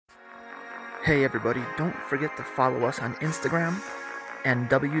Hey everybody, don't forget to follow us on Instagram and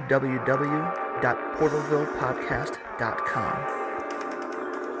www.portalvillepodcast.com.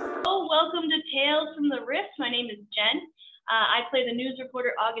 Oh, welcome to Tales from the Rift. My name is Jen. I play the news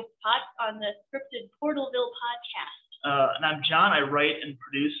reporter August Potts on the scripted Portalville podcast. And I'm John. I write and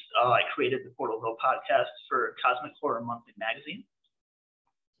produce. I created the Portalville podcast for Cosmic Horror Monthly magazine.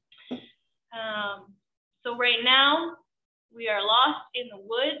 So right now, we are lost in the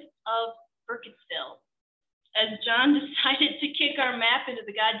woods of Burkittsville, as John decided to kick our map into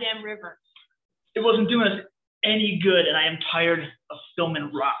the goddamn river. It wasn't doing us any good, and I am tired of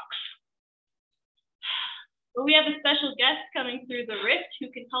filming rocks. But we have a special guest coming through the rift who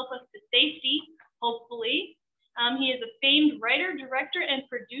can help us to safety, hopefully. He is a famed writer, director, and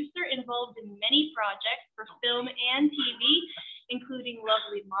producer involved in many projects for film and TV, including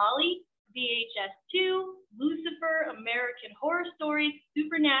Lovely Molly, VHS 2, Lucifer, American Horror Stories,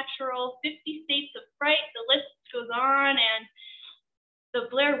 Supernatural, 50 States of Fright, the list goes on, and the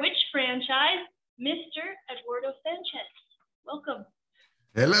Blair Witch franchise, Mr. Eduardo Sanchez. Welcome.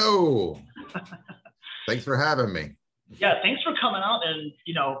 Hello. Thanks for having me. Yeah, thanks for coming out and,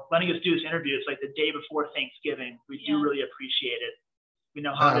 letting us do this interview. It's like the day before Thanksgiving. We do really appreciate it. We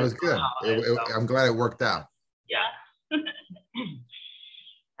know how it was good. I'm glad it worked out. Yeah.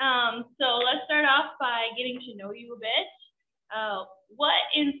 So let's start off by getting to know you a bit. What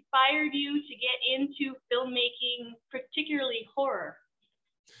inspired you to get into filmmaking, particularly horror?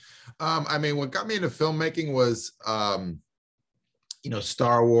 What got me into filmmaking was,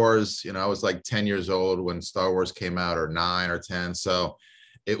 Star Wars. I was like 10 years old when Star Wars came out, or 9 or 10. So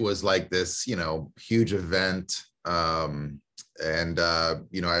it was like this, huge event. I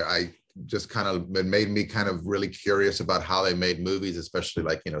just kind of made me kind of really curious about how they made movies, especially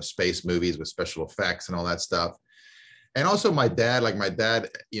like, space movies with special effects and all that stuff. And also my dad,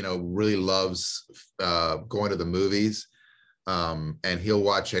 really loves going to the movies, and he'll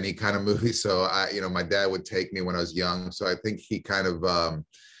watch any kind of movie. So my dad would take me when I was young. So I think he kind of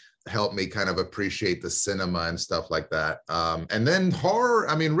helped me kind of appreciate the cinema and stuff like that. And then horror,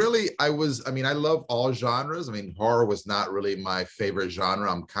 I love all genres. Horror was not really my favorite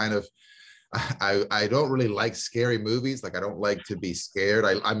genre. I don't really like scary movies. Like, I don't like to be scared.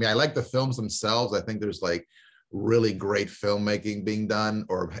 I like the films themselves. I think there's like really great filmmaking being done,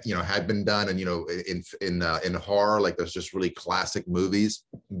 or had been done, and in horror, like there's just really classic movies,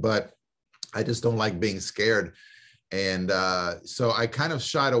 but I just don't like being scared. And so I kind of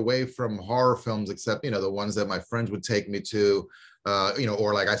shied away from horror films, except the ones that my friends would take me to,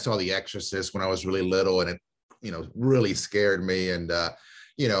 or like I saw The Exorcist when I was really little, and it really scared me, and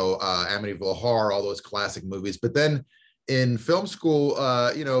Amityville Horror, all those classic movies. But then in film school,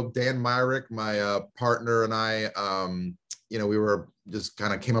 Dan Myrick, my partner, and I, we were just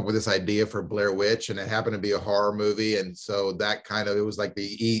kind of came up with this idea for Blair Witch, and it happened to be a horror movie. And so that kind of, it was like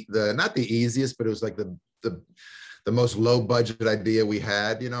the not the easiest, but it was like the most low budget idea we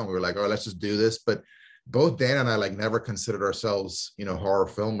had. We were like, oh, let's just do this. But both Dan and I like never considered ourselves, horror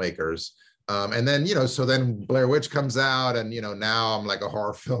filmmakers. And then, so then Blair Witch comes out, and, now I'm like a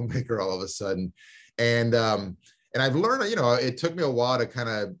horror filmmaker all of a sudden. And I've learned, it took me a while to kind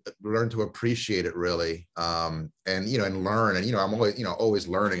of learn to appreciate it, really. And learn, and, I'm always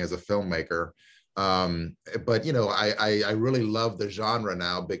learning as a filmmaker. But, I really love the genre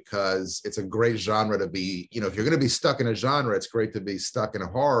now, because it's a great genre to be, if you're going to be stuck in a genre, it's great to be stuck in a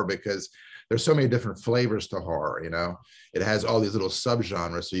horror, because there's so many different flavors to horror. It has all these little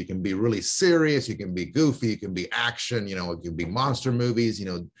subgenres, so you can be really serious, you can be goofy, you can be action, it can be monster movies.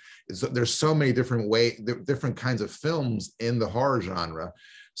 There's so many different kinds of films in the horror genre.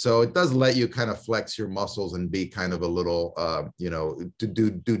 So it does let you kind of flex your muscles and be kind of a little, to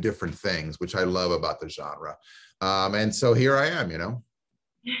do different things, which I love about the genre. And so here I am.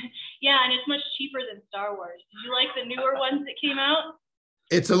 Yeah, and it's much cheaper than Star Wars. Did you like the newer ones that came out?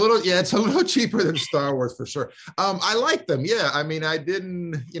 It's a little cheaper than Star Wars, for sure. I like them. Yeah. I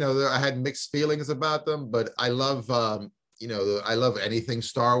didn't, I had mixed feelings about them, but I love, I love anything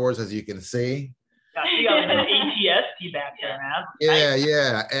Star Wars, as you can see. Yeah, you got an ATST back there, man.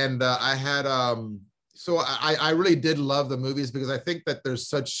 Yeah. And I had, so I really did love the movies, because I think that there's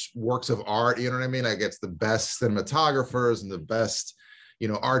such works of art, you know what I mean? Like, it's the best cinematographers and the best,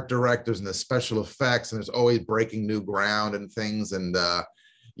 art directors and the special effects, and there's always breaking new ground and things. And,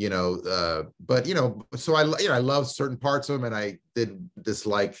 so I love certain parts of them, and I did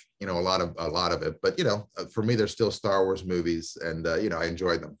dislike, a lot of it. But, for me, they're still Star Wars movies, and, I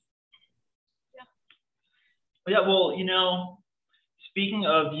enjoyed them. Yeah, well, speaking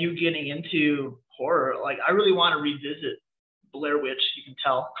of you getting into horror, like, I really want to revisit Blair Witch, you can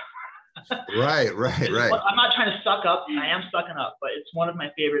tell. Right, right, right. I'm not trying to suck up. I am sucking up, but it's one of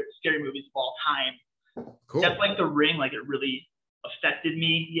my favorite scary movies of all time. Cool. That's like The Ring. Like it really affected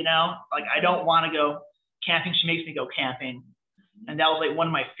me, you know? Like I don't want to go camping. She makes me go camping. And that was like one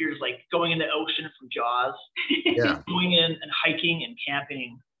of my fears, like going in the ocean from Jaws. Yeah. Going in and hiking and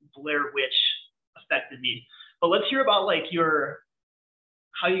camping. Blair Witch affected me. But let's hear about like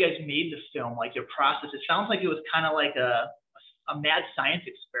how you guys made the film, like your process. It sounds like it was kind of like a mad science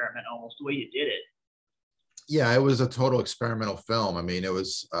experiment almost, the way you did it. Yeah, it was a total experimental film. I mean, it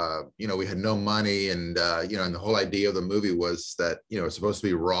was, we had no money, and and the whole idea of the movie was that, it's supposed to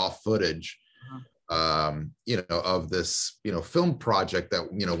be raw footage, of this, film project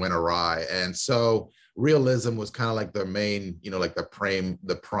that, went awry. And so realism was kind of like the main, like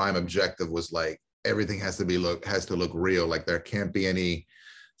the prime objective was like, everything has to look real. Like there can't be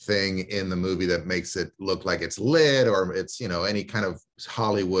anything in the movie that makes it look like it's lit or it's, any kind of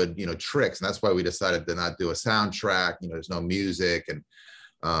Hollywood, tricks. And that's why we decided to not do a soundtrack. There's no music, and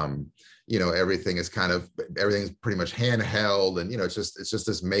everything's pretty much handheld, and it's just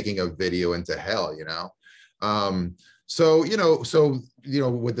this making a video into hell. Whether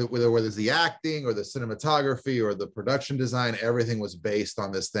it's the acting or the cinematography or the production design, everything was based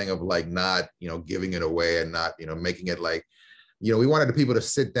on this thing of like not giving it away and not making it like, we wanted the people to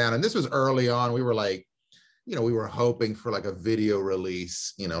sit down. And this was early on. We were like, we were hoping for like a video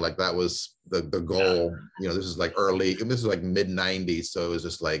release, like that was the goal. This is like mid 90s. So it was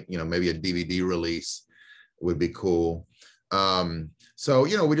just like, maybe a DVD release would be cool. So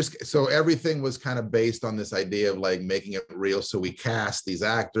everything was kind of based on this idea of like making it real. So we cast these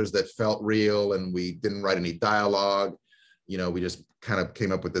actors that felt real, and we didn't write any dialogue. We just kind of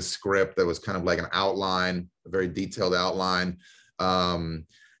came up with this script that was kind of like an outline, a very detailed outline.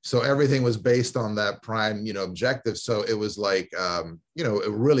 So everything was based on that prime, objective. So it was like,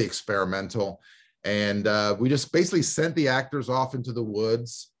 really experimental. And we just basically sent the actors off into the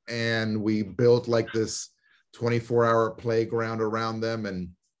woods, and we built like this 24-hour playground around them. And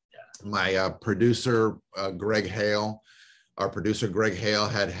my producer, Greg Hale,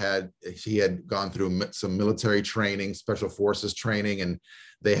 he had gone through some military training, special forces training, and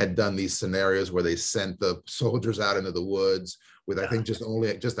they had done these scenarios where they sent the soldiers out into the woods with, I think,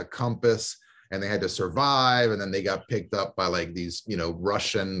 just a compass, and they had to survive. And then they got picked up by like these,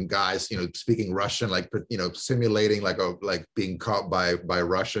 Russian guys, speaking Russian, like, simulating like being caught by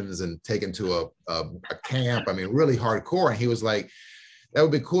Russians and taken to a camp. I mean, really hardcore. And he was like, that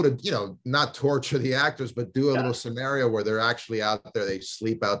would be cool to, not torture the actors, but do a little scenario where they're actually out there, they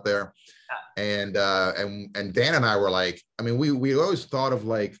sleep out there. And Dan and I were like, I mean, we always thought of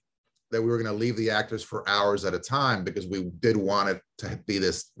like that we were going to leave the actors for hours at a time, because we did want it to be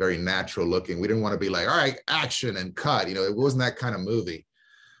this very natural looking. We didn't want to be like, all right, action and cut, it wasn't that kind of movie.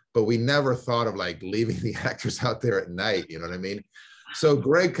 But we never thought of like leaving the actors out there at night, you know what I mean? So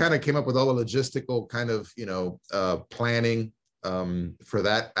Greg kind of came up with all the logistical kind of, planning for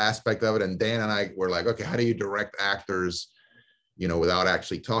that aspect of it. And Dan and I were like, okay, how do you direct actors, without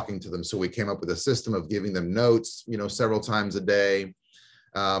actually talking to them? So we came up with a system of giving them notes, several times a day.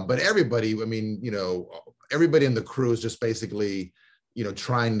 But everybody, I mean, everybody in the crew is just basically,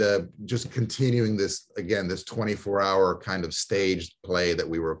 trying to just continuing this 24-hour kind of staged play that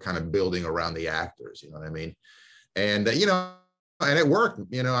we were kind of building around the actors, you know what I mean? And, and it worked,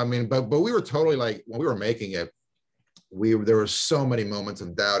 I mean, but we were totally like, when we were making it, there were so many moments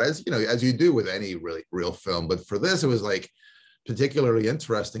of doubt, as you do with any really real film. But for this, it was like particularly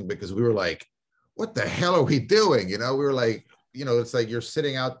interesting, because we were like, what the hell are we doing? We were like, it's like you're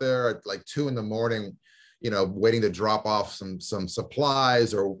sitting out there at like 2 a.m, waiting to drop off some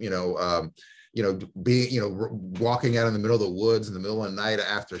supplies, or, walking out in the middle of the woods in the middle of the night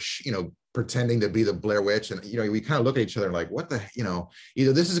after, pretending to be the Blair Witch. And, we kind of look at each other like, what the,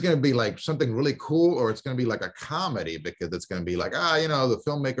 either this is going to be like something really cool, or it's going to be like a comedy, because it's going to be like, the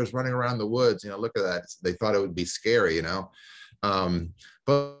filmmakers running around the woods, look at that. They thought it would be scary,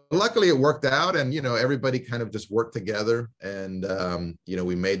 but luckily it worked out, and, everybody kind of just worked together, and,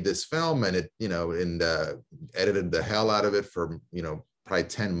 we made this film, and it, edited the hell out of it for, probably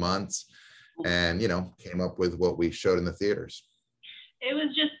 10 months, and, came up with what we showed in the theaters. It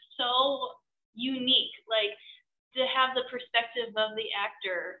was just so unique, like to have the perspective of the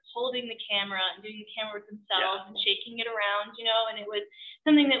actor holding the camera and doing the camera with themselves and shaking it around, and it was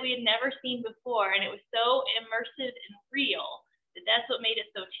something that we had never seen before, and it was so immersive and real. That's what made it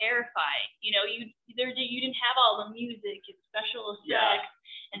so terrifying. You didn't have all the music and special effects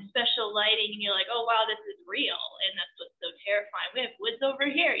and special lighting, and you're like, oh wow, this is real, and that's what's so terrifying. We have woods over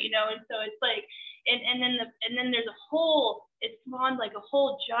here, and so it's like, and then there's a whole it spawned like a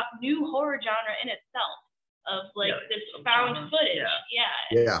whole new horror genre in itself of like this found footage. Yeah.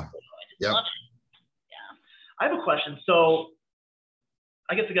 I just love it. I have a question. So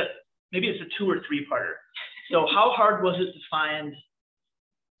I guess maybe it's a 2 or 3-parter. So how hard was it to find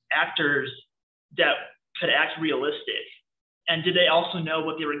actors that could act realistic? And did they also know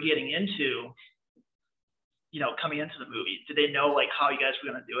what they were getting into, coming into the movie? Did they know like how you guys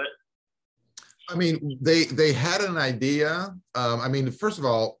were going to do it? I mean, they had an idea. I mean, first of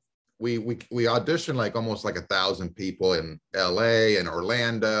all, we auditioned like almost like 1,000 people in LA and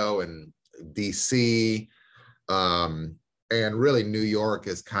Orlando and DC. And really New York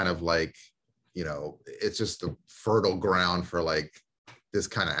is kind of like, it's just a fertile ground for like this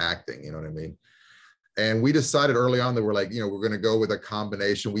kind of acting, you know what I mean? And we decided early on that we're like, we're going to go with a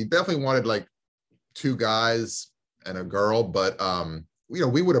combination. We definitely wanted like 2 guys and a girl, but,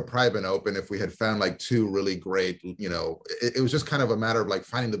 we would have probably been open if we had found like 2 really great, it was just kind of a matter of like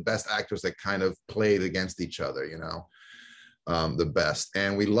finding the best actors that kind of played against each other, the best.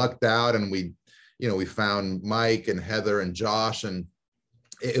 And we lucked out and we found Mike and Heather and Josh, and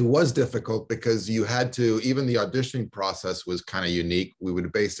it was difficult because you had to, even the auditioning process was kind of unique. We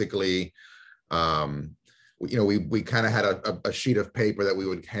would basically, we kind of had a sheet of paper that we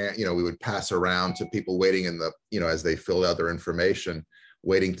would pass around to people waiting in the, as they filled out their information,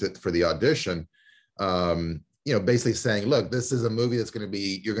 waiting for the audition, basically saying, look, this is a movie that's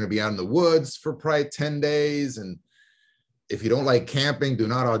you're going to be out in the woods for probably 10 days. And if you don't like camping, do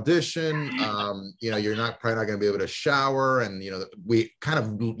not audition. You're probably not going to be able to shower. And, we kind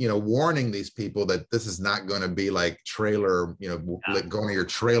of, warning these people that this is not going to be like trailer, going to your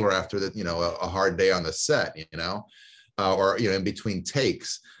trailer after that, a hard day on the set, or, in between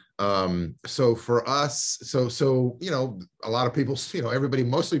takes. So for us, so, a lot of people,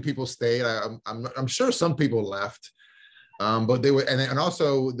 mostly people stayed. I'm sure some people left, but they were, and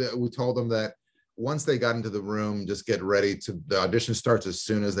also we told them that once they got into the room, just get ready the audition starts as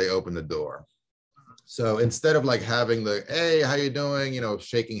soon as they open the door. So instead of like having hey, how you doing?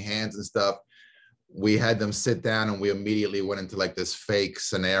 Shaking hands and stuff, we had them sit down and we immediately went into like this fake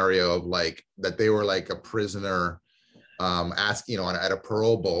scenario of like, that they were like a prisoner, at a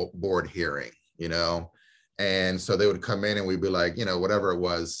parole board hearing, and so they would come in and we'd be like, whatever it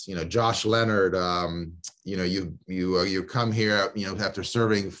was, Josh Leonard, you come here, after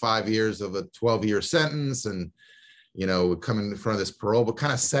serving 5 years of a 12-year sentence, and come in front of this parole, but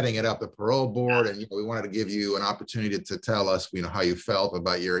kind of setting it up, the parole board, and we wanted to give you an opportunity to tell us, how you felt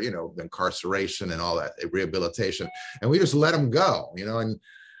about your, incarceration and all that, rehabilitation, and we just let them go, and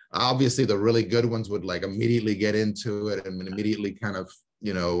obviously the really good ones would like immediately get into it and immediately kind of,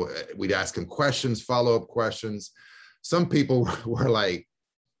 we'd ask them questions, follow-up questions. Some people were like,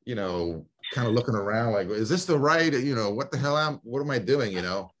 kind of looking around like, is this the right, what the hell what am I doing,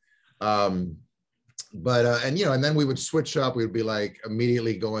 and then we would switch up. We would be like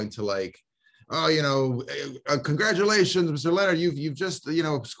immediately going to like, oh, congratulations, Mr. Leonard, you've just,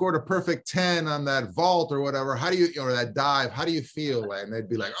 scored a perfect 10 on that vault or whatever. How do you, or that dive, how do you feel? And they'd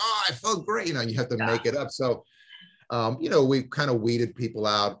be like, oh, I felt great. You have to make it up. So, we kind of weeded people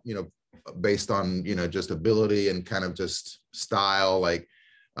out, based on, just ability and kind of just style, like,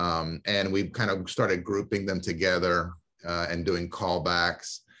 and we kind of started grouping them together and doing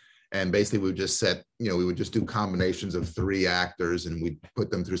callbacks. And basically we would just we would just do combinations of 3 actors and we'd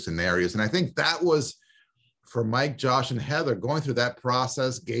put them through scenarios. And I think that was for Mike, Josh, and Heather, going through that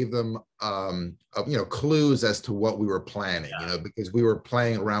process gave them, clues as to what we were planning, because we were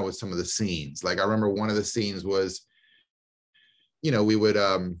playing around with some of the scenes. Like I remember one of the scenes was, we would,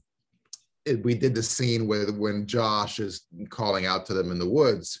 we did the scene when Josh is calling out to them in the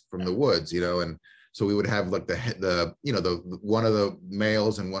woods, from the woods, and so we would have like the one of the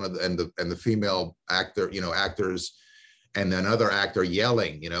males and one of the female actors, and another actor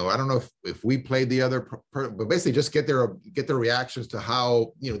yelling. I don't know if we played the other, but basically just get their reactions to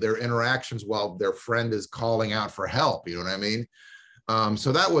how their interactions while their friend is calling out for help. You know what I mean?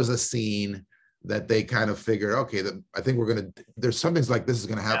 So that was a scene that they kind of figured, okay, I think there's some things like this is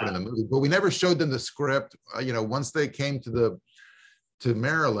going to happen in the movie, but we never showed them the script. Once they came to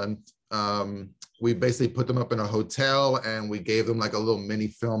Maryland, we basically put them up in a hotel and we gave them like a little mini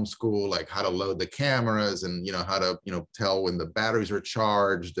film school, like how to load the cameras and, how to, tell when the batteries are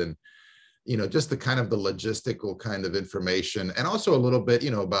charged and, just the kind of the logistical kind of information. And also a little bit,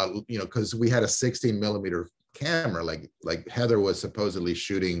 about, cause we had a 16mm camera, like Heather was supposedly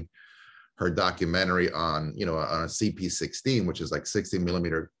shooting her documentary on, on a CP16, which is like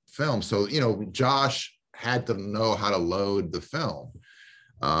 16mm film. So, Josh had to know how to load the film.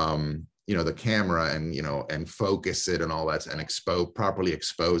 the camera and, and focus it and all that and properly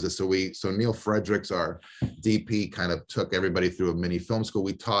expose it. So Neil Fredericks, our DP, kind of took everybody through a mini film school.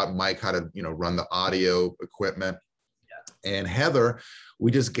 We taught Mike how to, run the audio equipment. Yeah. And Heather,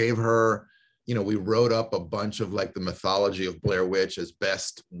 we just gave her, we wrote up a bunch of like the mythology of Blair Witch as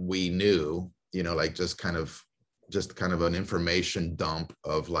best we knew, like just kind of an information dump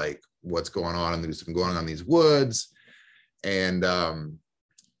of like what's going on and there's been going on in these woods. And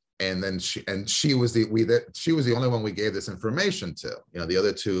then she was the only one we gave this information to. The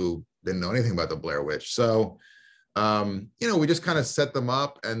other two didn't know anything about the Blair Witch. So, we just kind of set them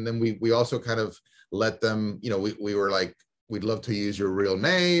up, and then we also kind of let them. We were like, we'd love to use your real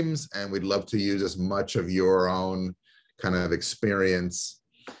names, and we'd love to use as much of your own kind of experience,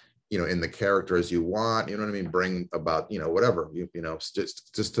 in the character as you want. You know what I mean? Bring about, whatever,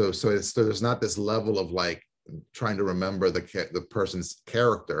 just so there's not this level of like trying to remember the person's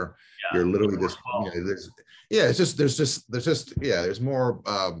character. Yeah, you're literally just there's more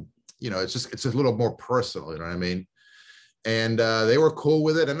it's a little more personal, you know what I mean? And they were cool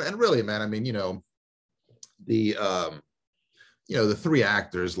with it, and really, man, I mean, the three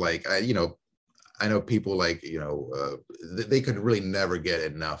actors, like I know people like, they could really never get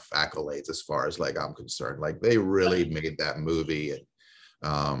enough accolades as far as like I'm concerned. Like they really made that movie,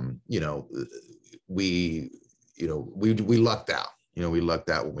 and we lucked out. We lucked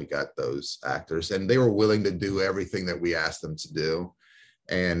out when we got those actors, and they were willing to do everything that we asked them to do.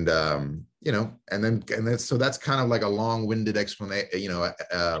 And so that's kind of like a long-winded explanation,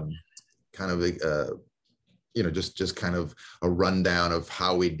 kind of just kind of a rundown of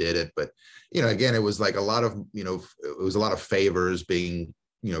how we did it. But again, it was like a lot of it was a lot of favors being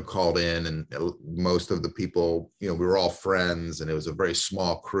called in, and most of the people, we were all friends, and it was a very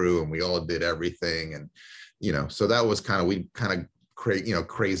small crew, and we all did everything. And so that was we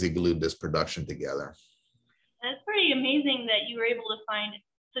crazy glued this production together. That's pretty amazing that you were able to find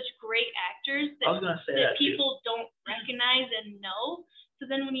such great actors that people don't recognize and know. So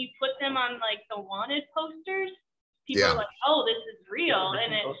then when you put them on like the wanted posters, people are like, oh, this is real.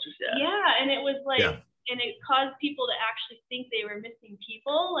 And it was like, and it caused people to actually think they were missing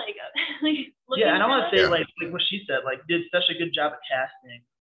people. Like and I want to say like what she said, like did such a good job at casting.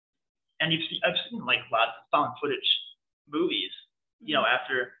 And I've seen like lots of found footage movies,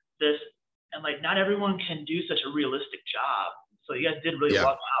 after this, and like not everyone can do such a realistic job. So you guys did really well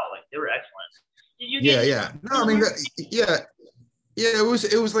out. Like they were excellent. Did you get No, I mean,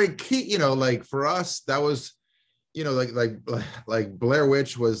 it was like key, like for us, that was, like Blair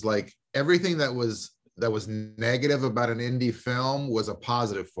Witch was like everything that was negative about an indie film was a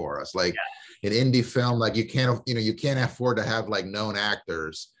positive for us. Like an indie film, like you can't afford to have like known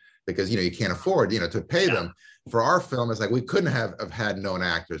actors because, you can't afford, to pay them. For our film, it's like we couldn't have had known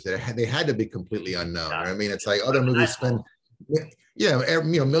actors. They had to be completely unknown. I mean, it's like other movies spend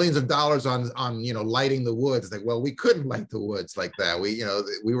millions of dollars on lighting the woods. Like, well, we couldn't light the woods like that.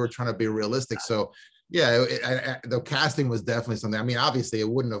 We were trying to be realistic. So the casting was definitely something. I mean, obviously it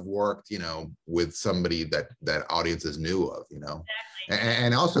wouldn't have worked, with somebody that audiences knew of, Exactly.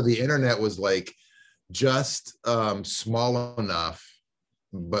 And also the internet was like just small enough,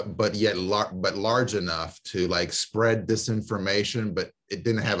 but yet large enough to like spread disinformation, but it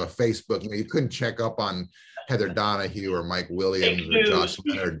didn't have a Facebook. You couldn't check up on Heather Donahue or Mike Williams or Josh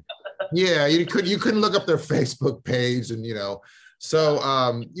Leonard. You couldn't look up their Facebook page, and so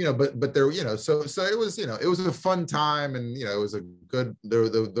but there, so it was, it was a fun time, and it was a good,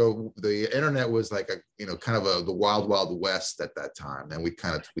 the internet was like a kind of the wild west at that time, and we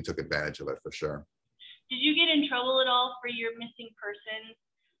took advantage of it for sure. Did you get in trouble at all for your missing person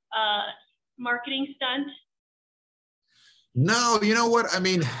marketing stunt? No, you know what? I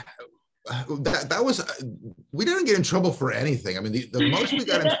mean, that was, we didn't get in trouble for anything. I mean, the most we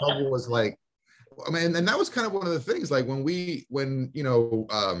got in trouble was like, I mean, and that was kind of one of the things, like when we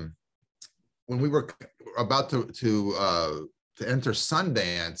were about to enter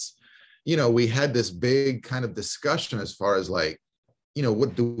Sundance, we had this big kind of discussion as far as like,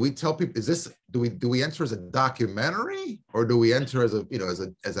 what do we tell people? Do we enter as a documentary, or do we enter as a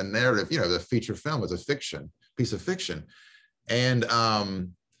narrative, as a feature film, as a piece of fiction? And,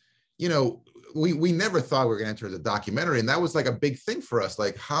 we never thought we were going to enter as a documentary. And that was like a big thing for us.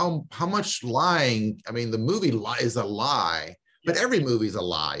 Like how much lying, I mean, the movie is a lie, but every movie is a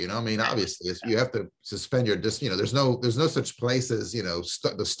lie, I mean, obviously you have to suspend your, there's no such place as,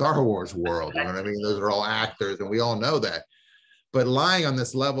 the Star Wars world, you know what I mean? Those are all actors, and we all know that. But lying on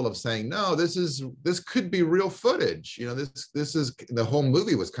this level of saying, no, this could be real footage, this is, the whole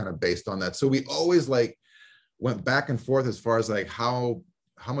movie was kind of based on that. So we always like went back and forth as far as like how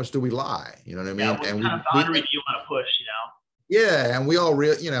how much do we lie? You know what I mean? Yeah, what And kind of boundary do you want to push, you know? yeah, and we all we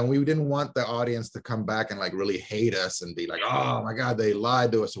didn't want the audience to come back and like really hate us and be like, oh my God, they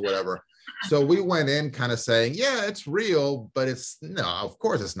lied to us or whatever. So we went in kind of saying, yeah, it's real, but it's no, of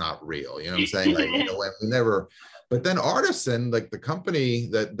course it's not real. You know what I'm saying? Like, you know, we never, but then Artisan, like the company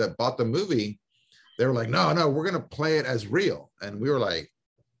that bought the movie, they were like, no, we're gonna play it as real. And we were like,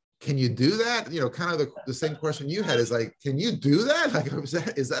 can you do that? You know, kind of the same question you had is like, can you do that? Like,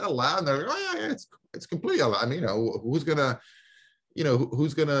 is that allowed? And they're like, oh yeah, it's completely allowed. I mean, you know, who's gonna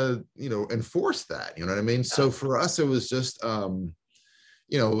enforce that? You know what I mean? So for us, it was just,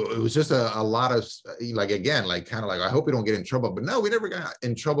 you know, it was just a lot of like, again, like kind of like, I hope we don't get in trouble, but no, we never got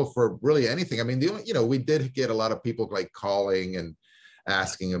in trouble for really anything. I mean, the only, you know, we did get a lot of people like calling and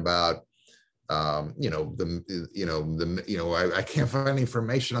asking about, I can't find any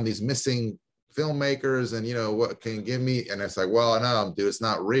information on these missing filmmakers, and you know, what can you give me? And it's like, well, no, dude, it's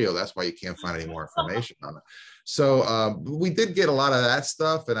not real. That's why you can't find any more information on it. So we did get a lot of that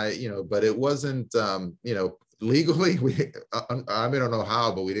stuff, and but it wasn't, legally. I don't know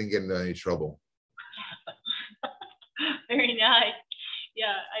how, but we didn't get into any trouble. Very nice.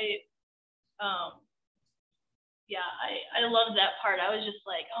 I love that part. I was just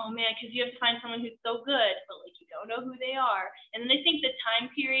like, oh man, because you have to find someone who's so good, but like you don't know who they are. And then I think the time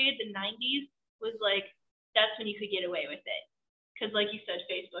period, the 90s, was like, that's when you could get away with it. Because like you said,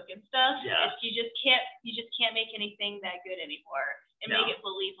 Facebook and stuff, you just can't make anything that good anymore and make it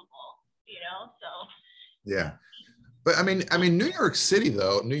believable, you know? So yeah. But I mean, New York City,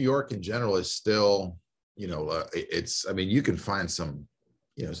 though, New York in general is still, you can find some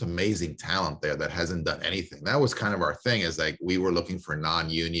amazing talent there that hasn't done anything. That was kind of our thing, is like we were looking for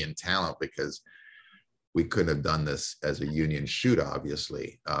non-union talent because we couldn't have done this as a union shoot,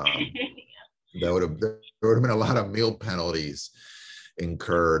 obviously. There would have been a lot of meal penalties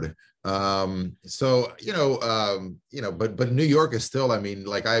incurred. But New York is still, I mean,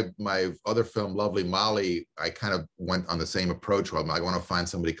 like my other film, Lovely Molly, I kind of went on the same approach where I want to find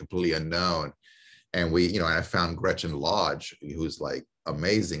somebody completely unknown. And I found Gretchen Lodge, who's like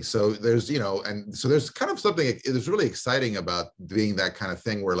amazing. So there's, so there's kind of something, it's really exciting about being that kind of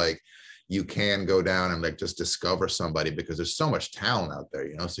thing where like you can go down and like just discover somebody, because there's so much talent out there,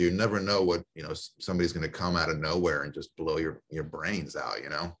 so you never know what, somebody's going to come out of nowhere and just blow your brains out,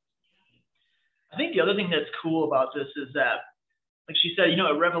 I think the other thing that's cool about this is that, like she said, it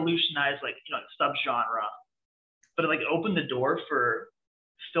revolutionized like, subgenre, but it like opened the door for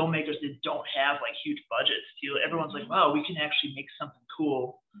filmmakers that don't have like huge budgets to. Everyone's like, wow, we can actually make something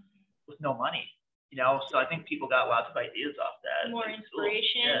cool with no money, so I think people got lots of ideas off that. More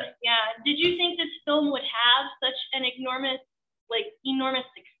inspiration. Cool. Yeah. Did you think this film would have such an enormous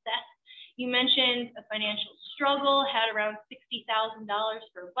success? You mentioned a financial struggle, had around $60,000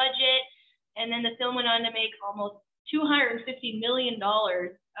 for budget, and then the film went on to make almost $250 million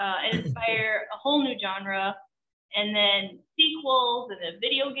and inspire a whole new genre, and then sequels and a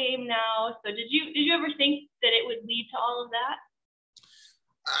video game now. So did you ever think that it would lead to all of that?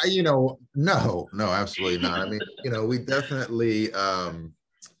 No, absolutely not. I mean, we definitely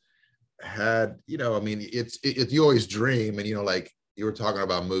had, it's you always dream, and like you were talking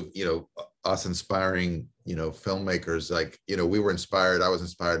about us inspiring, filmmakers, like, we were inspired. I was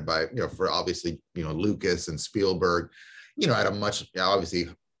inspired by, for obviously, Lucas and Spielberg, at a much, obviously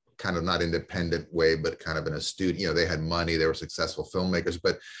kind of not independent way, but kind of in a studio, they had money, they were successful filmmakers.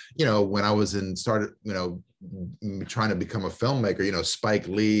 But, when I was trying to become a filmmaker, Spike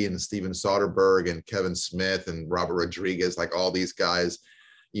Lee and Steven Soderbergh and Kevin Smith and Robert Rodriguez, like all these guys,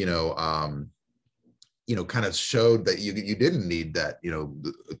 kind of showed that you didn't need that,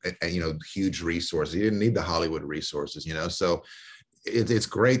 huge resources. You didn't need the Hollywood resources, so it's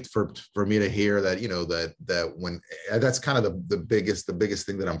great for me to hear that, that when that's kind of the biggest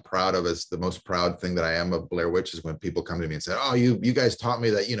thing that I'm proud of, is the most proud thing that I am of Blair Witch, is when people come to me and say, oh, you guys taught me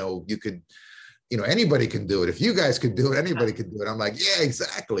that, you could, anybody can do it. If you guys could do it, anybody could do it. I'm like, yeah,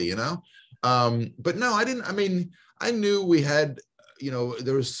 exactly. But no, I knew we had,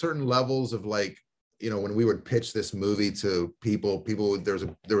 there was certain levels of like, when we would pitch this movie to people,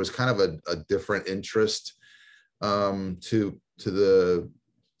 there was kind of a different interest to the,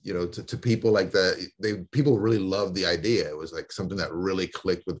 to people, like people really loved the idea. It was like something that really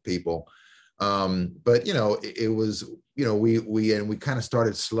clicked with people. But it was, we kind of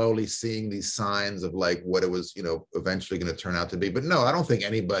started slowly seeing these signs of like what it was, eventually going to turn out to be. But no, I don't think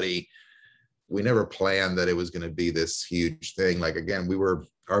we never planned that it was going to be this huge thing. Like, again,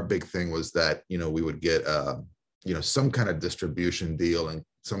 our big thing was that, we would get, some kind of distribution deal and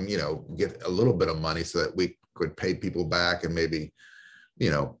some, get a little bit of money so that we could pay people back and maybe,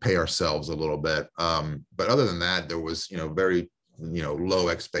 pay ourselves a little bit. But other than that, there was, very, low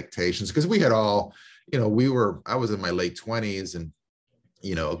expectations, because we had all, I was in my late 20s, and,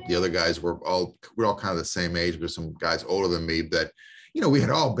 the other guys we're all kind of the same age. There's some guys older than me that, we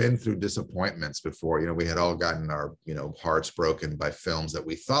had all been through disappointments before. We had all gotten our, hearts broken by films that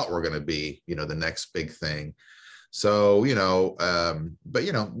we thought were going to be, the next big thing. So, but,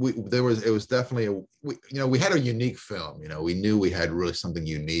 it was definitely, we had a unique film, we knew we had really something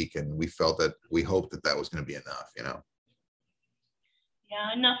unique, and we hoped that was going to be enough, Yeah,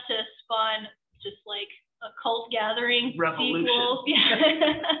 enough to spawn just like a cult gathering revolution. Sequels.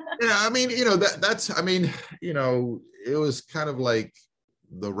 Yeah. Yeah, I mean, it was kind of like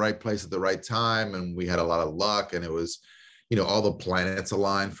the right place at the right time, and we had a lot of luck, and it was, all the planets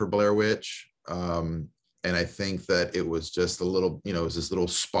aligned for Blair Witch. And I think that it was just a little, it was this little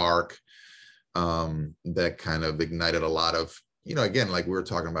spark that kind of ignited a lot of, again, like we were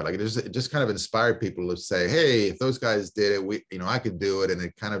talking about, like it just kind of inspired people to say, hey, if those guys did it, I could do it. And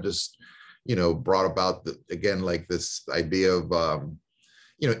it kind of just, brought about like this idea of,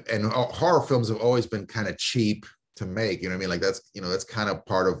 and horror films have always been kind of cheap to make, like that's kind of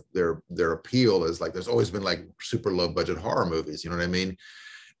part of their appeal, is like, there's always been like super low budget horror movies, you know what I mean?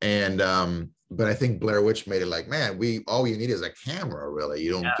 And, but I think Blair Witch made it like, man, all you need is a camera, really.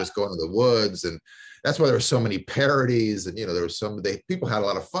 You don't just go into the woods. And that's why there were so many parodies, and, there was people had a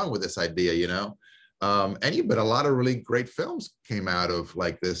lot of fun with this idea, but a lot of really great films came out of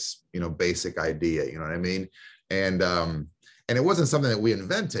like this, basic idea, you know what I mean? And it wasn't something that we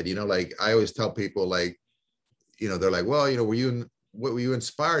invented, like I always tell people, like, they're like, well, what were you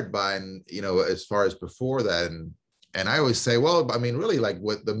inspired by? And, as far as before that, and I always say, well, I mean, really, like,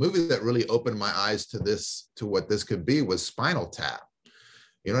 what the movie that really opened my eyes to what this could be was Spinal Tap.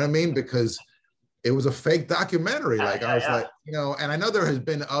 You know what I mean? Because it was a fake documentary. Like, I was like, and I know there has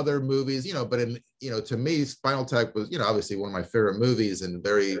been other movies, but to me, Spinal Tap was, obviously one of my favorite movies, and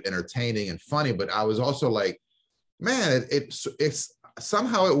very entertaining and funny. But I was also like, man, it's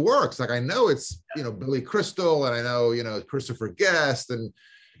somehow it works. Like, I know it's, Billy Crystal, and I know, Christopher Guest, and,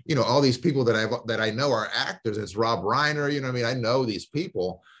 all these people that I know are actors. It's Rob Reiner, what I mean? I know these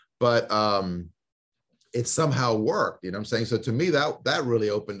people, but it somehow worked, what I'm saying? So to me, that really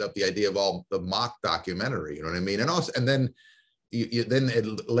opened up the idea of all the mock documentary, you know what I mean? And also, and then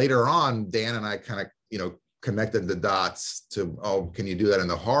later on, Dan and I kind of, connected the dots to, can you do that in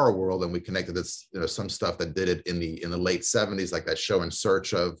the horror world? And we connected this, some stuff that did it in the late 70s, like that show In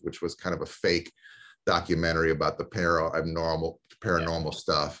Search Of, which was kind of a fake documentary about the paranormal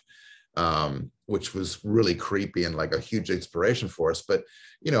stuff, which was really creepy and like a huge inspiration for us. But,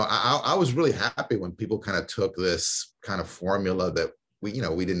 I was really happy when people kind of took this kind of formula that we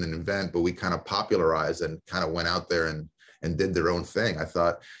didn't invent, but we kind of popularized and kind of went out there and did their own thing. I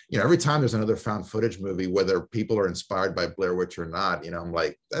thought, every time there's another found footage movie, whether people are inspired by Blair Witch or not, I'm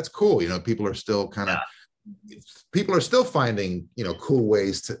like, that's cool. People are still people are still finding, cool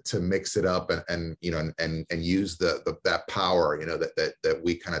ways to mix it up and use that power, that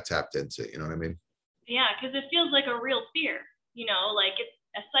we kind of tapped into, you know what I mean? Yeah, because it feels like a real fear, like it's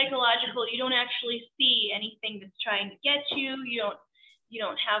a psychological, you don't actually see anything that's trying to get you. You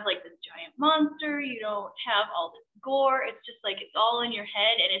don't have like this giant monster, you don't have all this gore. It's just like, it's all in your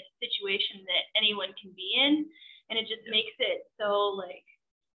head, and it's a situation that anyone can be in, and it just makes it so like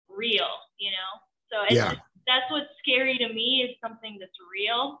real, So that's what's scary to me, is something that's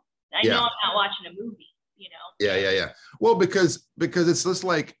real. I know I'm not watching a movie, Yeah. Well, because it's just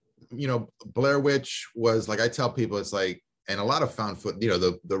like, Blair Witch was like, I tell people, it's like, and a lot of found footage,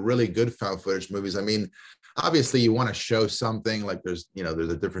 the really good found footage movies. I mean, obviously you want to show something, like there's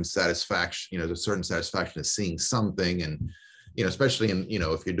a different satisfaction, there's a certain satisfaction of seeing something. And, especially in,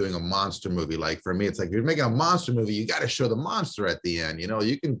 if you're doing a monster movie, like for me, it's like, if you're making a monster movie, you got to show the monster at the end.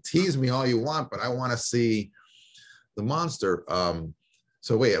 You can tease me all you want, but I want to see the monster.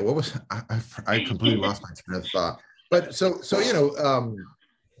 So wait, what was, I completely lost my train of thought. But so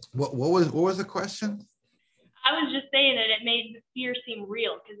what was the question? I was just saying that it made the fear seem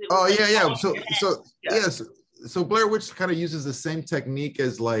real, because it was yes. So Blair Witch kind of uses the same technique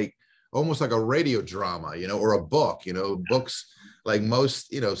as like almost like a radio drama, or a book. Books, like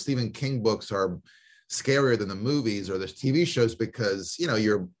most, Stephen King books are scarier than the movies or the TV shows, because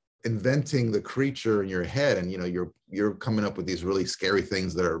you're inventing the creature in your head, and you're coming up with these really scary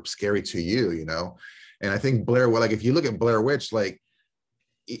things that are scary to you. And I think if you look at Blair Witch, like,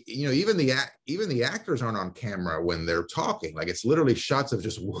 even the actors aren't on camera when they're talking. Like, it's literally shots of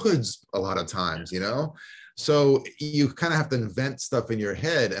just woods a lot of times, so you kind of have to invent stuff in your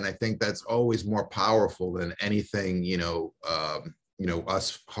head. And I think that's always more powerful than anything,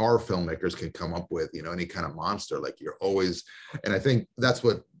 us horror filmmakers can come up with, any kind of monster. Like you're always, and I think that's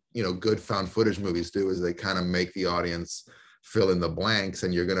what, good found footage movies do, is they kind of make the audience fill in the blanks,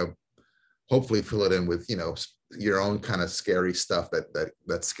 and you're going to hopefully fill it in with, your own kind of scary stuff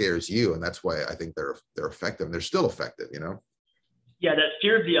that scares you. And that's why I think they're effective. They're still effective, Yeah, that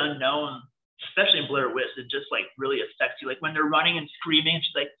fear of the unknown, especially in Blair Witch, it just like really affects you. Like when they're running and screaming, and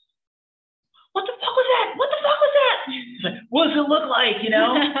she's like, "What the fuck was that? What the fuck was that?" It's like, what does it look like?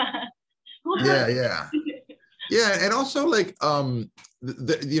 Yeah, and also like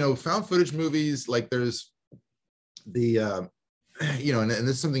found footage movies, like there's the and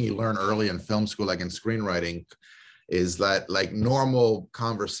this is something you learn early in film school, like in screenwriting, is that like normal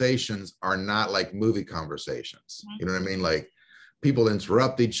conversations are not like movie conversations. You know what I mean? Like people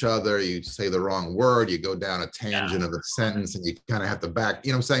interrupt each other, you say the wrong word, you go down a tangent of a sentence, and you kind of have to back,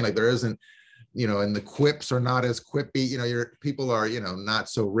 what I'm saying? Like there isn't, and the quips are not as quippy, your people are, not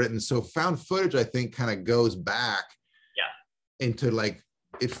so written. So found footage, I think, kind of goes back into like,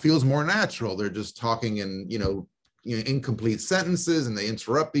 it feels more natural. They're just talking in, incomplete sentences, and they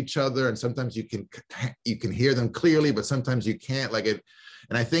interrupt each other. And sometimes you can hear them clearly, but sometimes you can't, like it.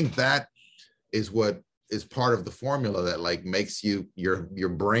 And I think that is what is part of the formula that like makes your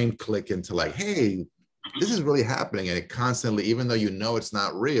brain click into like, hey, this is really happening. And it constantly, even though it's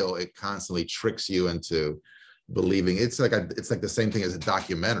not real, it constantly tricks you into believing it's like the same thing as a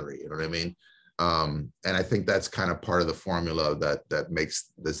documentary. You know what I mean? And I think that's kind of part of the formula that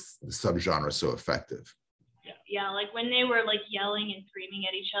makes this subgenre so effective. Yeah, like when they were like yelling and screaming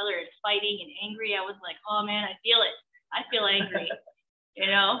at each other and fighting and angry, I was like, oh man, I feel it. I feel angry,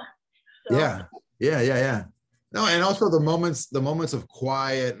 So. Yeah. No, and also the moments of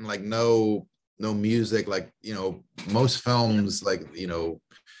quiet and like no music, like, most films, like,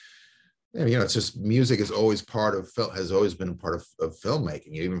 it's just music is always has always been a part of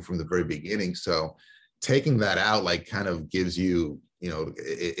filmmaking, even from the very beginning. So taking that out, like kind of gives you,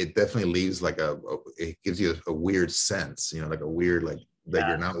 it definitely leaves like it gives you a weird sense, like a weird, like that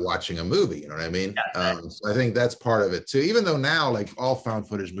you're not watching a movie, you know what I mean? So I think that's part of it too, even though now like all found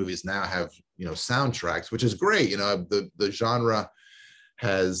footage movies now have, soundtracks, which is great. The genre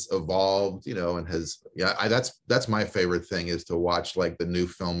has evolved, and that's my favorite thing, is to watch like the new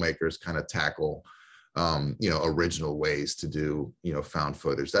filmmakers kind of tackle original ways to do, found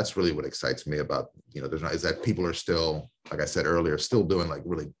footage. That's really what excites me about, is that people are still, like I said earlier, still doing like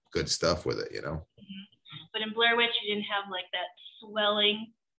really good stuff with it, But in Blair Witch, you didn't have like that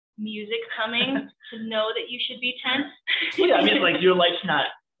swelling music coming to know that you should be tense. Yeah, I mean, like your life's not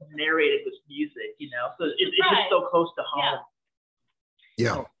narrated with music, so it's just so close to home.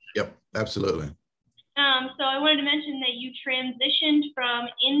 Yeah. Yep. Absolutely. So I wanted to mention that you transitioned from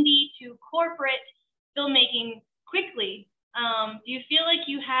indie to corporate filmmaking quickly. Do you feel like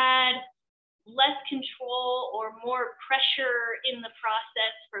you had less control or more pressure in the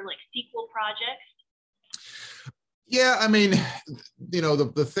process for like sequel projects? Yeah, I mean,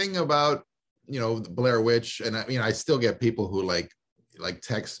 the thing about, Blair Witch, and I still get people who like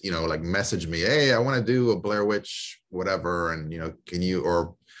text, like message me, hey, I want to do a Blair Witch, whatever. And, can you,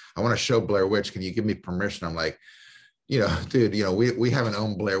 or I want to show Blair Witch, can you give me permission? I'm like, dude, we haven't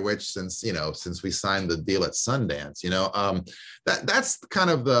owned Blair Witch since we signed the deal at Sundance, that's kind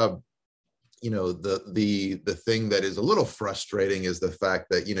of the thing that is a little frustrating, is the fact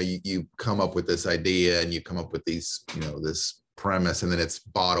that, you come up with this idea and you come up with these, this premise, and then it's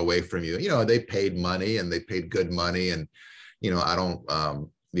bought away from you. They paid money, and they paid good money, and I'm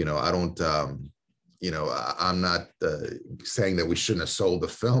not saying that we shouldn't have sold the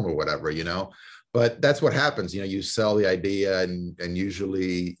film or whatever, but that's what happens. You sell the idea, and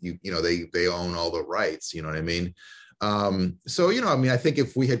usually they own all the rights. You know what I mean? So, I think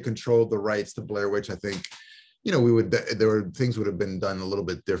if we had controlled the rights to Blair Witch, I think, things would have been done a little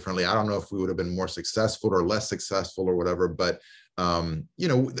bit differently. I don't know if we would have been more successful or less successful or whatever, but,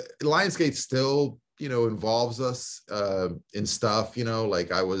 Lionsgate still, involves us in stuff,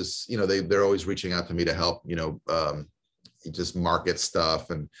 like I was, they're always reaching out to me to help, just market stuff,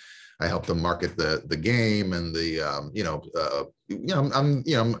 and I help them market the game, and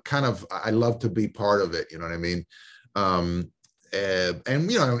I'm kind of, I love to be part of it. You know what I mean? And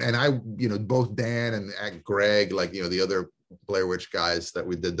I, both Dan and Greg, like, the other Blair Witch guys that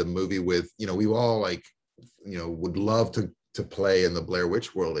we did the movie with, we all like, would love to play in the Blair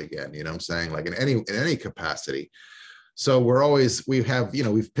Witch world again. You know what I'm saying? Like in any capacity. So we've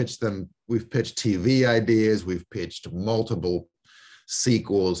pitched TV ideas, we've pitched multiple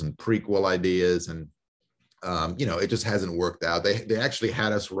sequels and prequel ideas, and it just hasn't worked out. They actually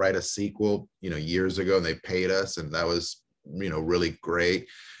had us write a sequel, years ago, and they paid us, and that was really great.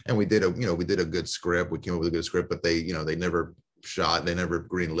 And we did a good script. We came up with a good script, but they never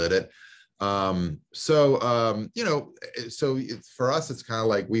greenlit it. So for us, it's kind of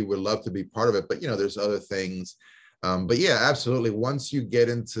like we would love to be part of it, but there's other things. But yeah, absolutely. Once you get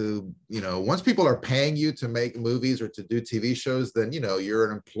into, once people are paying you to make movies or to do TV shows, then, you're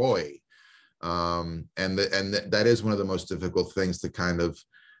an employee. And that is one of the most difficult things to kind of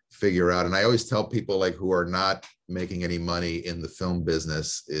figure out. And I always tell people like who are not making any money in the film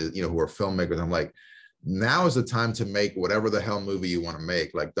business is, who are filmmakers, I'm like, now is the time to make whatever the hell movie you want to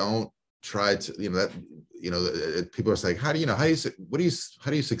make. Like, don't try to, people are saying, how do you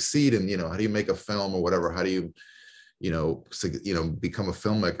succeed in, how do you make a film or whatever? How do you, become a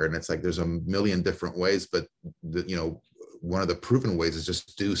filmmaker? And it's like, there's a million different ways, but one of the proven ways is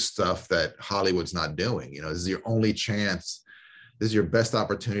just do stuff that Hollywood's not doing. This is your only chance. This is your best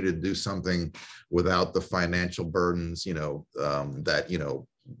opportunity to do something without the financial burdens,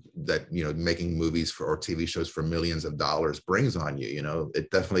 that making movies or TV shows for millions of dollars brings on you.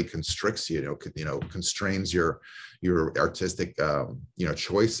 It definitely constricts you, constrains your artistic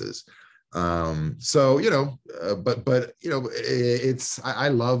choices. I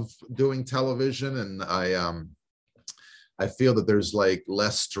love doing television, and I feel that there's like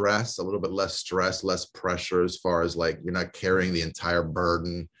less stress, a little bit less stress, less pressure, as far as like you're not carrying the entire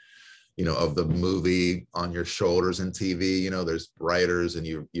burden of the movie on your shoulders. In TV, there's writers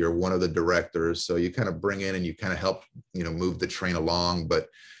and you're one of the directors. So you kind of bring in and you kind of help, move the train along, but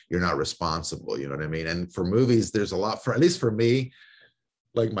you're not responsible. You know what I mean? And for movies, there's a lot at least for me,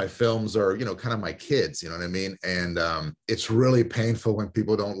 like my films are, kind of my kids, you know what I mean? And it's really painful when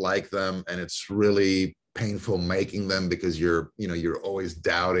people don't like them. And it's really painful making them because you're always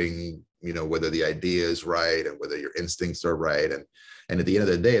doubting, whether the idea is right and whether your instincts are right. And at the end of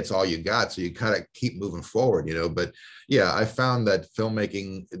the day, it's all you got. So you kind of keep moving forward, but yeah, I found that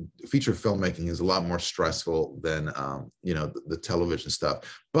feature filmmaking is a lot more stressful than, the television stuff.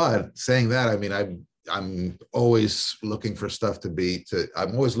 But saying that, I mean, I'm always looking for stuff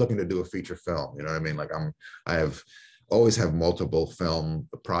I'm always looking to do a feature film. You know what I mean? Like always have multiple film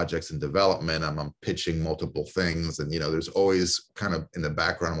projects in development. I'm pitching multiple things, and there's always kind of in the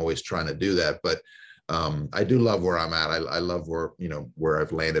background, I'm always trying to do that. But I do love where I'm at. I love where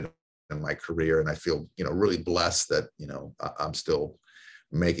I've landed in my career, and I feel really blessed that I'm still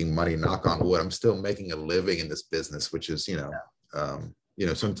making money. Knock on wood, I'm still making a living in this business, which is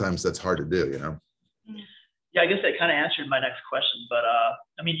sometimes that's hard to do. Yeah, I guess that kind of answered my next question. But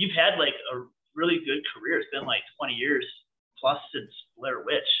I mean, you've had like a really good career. It's been like 20 years plus since Blair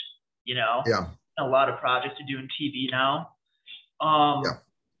Witch. Yeah. A lot of projects to do in TV now. Yeah.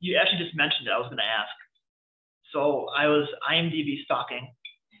 You actually just mentioned it. I was going to ask. So I was IMDb stalking,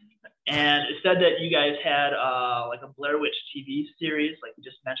 and it said that you guys had like a Blair Witch TV series, like you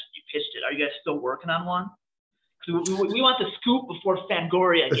just mentioned. You pitched it. Are you guys still working on one? We want the scoop before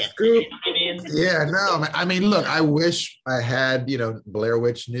Fangoria again. Scoop. Yeah, no. I mean, look. I wish I had Blair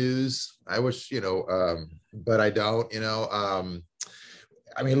Witch news. I wish but I don't.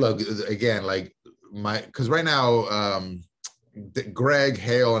 I mean, look again. Like because right now. Greg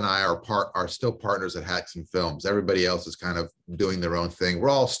Hale and I are still partners at Haxan Films. Everybody else is kind of doing their own thing. We're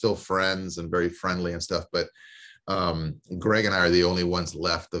all still friends and very friendly and stuff, but Greg and I are the only ones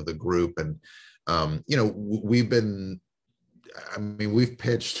left of the group. And we've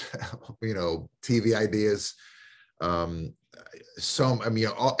pitched TV ideas.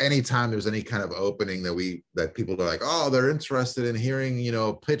 Anytime there's any kind of opening that people are like, oh, they're interested in hearing,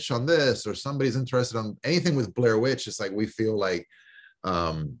 a pitch on this, or somebody's interested on anything with Blair Witch, it's like we feel like, we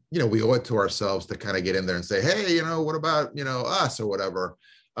owe it to ourselves to kind of get in there and say, hey, what about, us or whatever.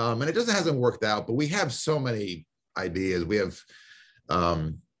 And it hasn't worked out, but we have so many ideas. We have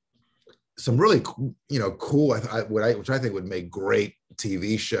some really, cool, which I think would make great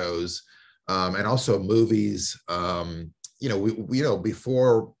TV shows, and also movies.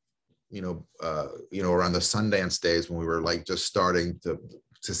 Before, around the Sundance days when we were like just starting to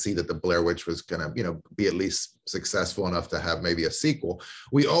see that the Blair Witch was going to, be at least successful enough to have maybe a sequel,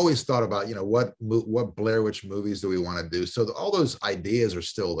 we always thought about, what Blair Witch movies do we want to do? So all those ideas are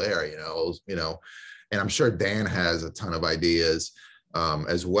still there, and I'm sure Dan has a ton of ideas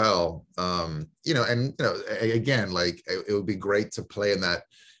as well. Again, like it would be great to play in that,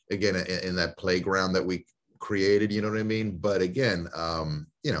 again, in that playground that we created, you know what I mean? But again,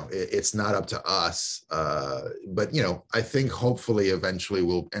 it's not up to us. But I think hopefully eventually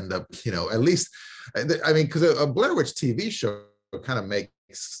we'll end up, at least, I mean, because a Blair Witch TV show kind of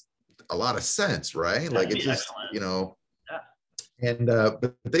makes a lot of sense, right? Like it's just, Yeah. and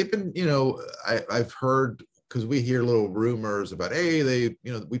but they've been, I've heard because we hear little rumors about, hey, they,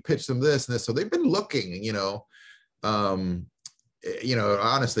 we pitched them this and this, so they've been looking,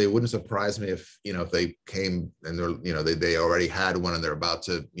 honestly, it wouldn't surprise me if they came and they're, they already had one and they're about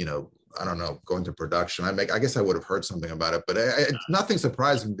to, I don't know, go into production. I guess I would have heard something about it, but nothing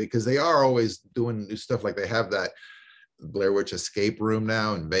surprised me because they are always doing new stuff. Like they have that Blair Witch Escape Room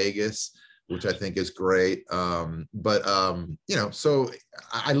now in Vegas, which I think is great. So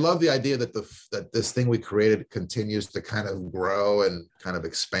I love the idea that this thing we created continues to kind of grow and kind of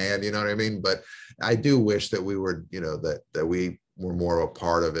expand, you know what I mean? But I do wish that we were, that we were more of a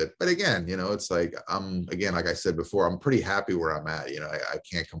part of it. But again, it's like, like I said before, I'm pretty happy where I'm at. I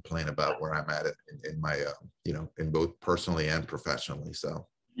can't complain about where I'm at in my, in both personally and professionally. So,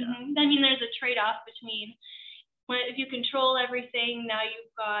 yeah. I mean, there's a trade-off between if you control everything, now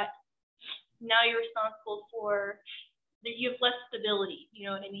you're responsible for, you have less stability, you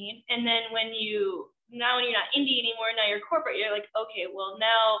know what I mean? And then when you're not indie anymore, now you're corporate, you're like, okay, well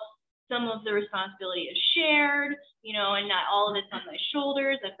now some of the responsibility is shared, and not all of it's on my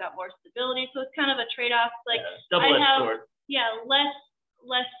shoulders. I've got more stability. So it's kind of a trade-off. Like I have,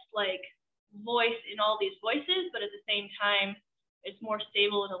 less like voice in all these voices, but at the same time, it's more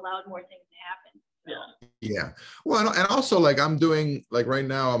stable and allowed more things to happen. So. Yeah. Well, and also like I'm doing, like right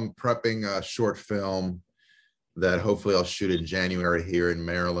now I'm prepping a short film that hopefully I'll shoot in January here in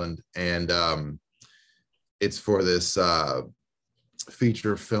Maryland. And it's for this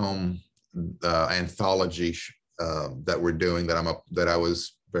feature film anthology that we're doing that I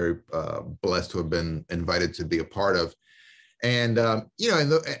was very blessed to have been invited to be a part of. And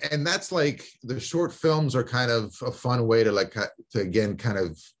and that's like, the short films are kind of a fun way to again kind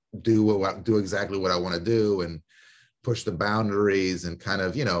of do exactly what I want to do and push the boundaries and kind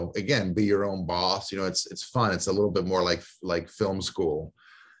of again be your own boss. It's fun. It's a little bit more like film school,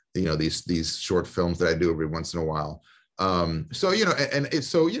 these short films that I do every once in a while. And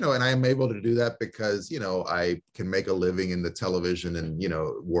I am able to do that because I can make a living in the television and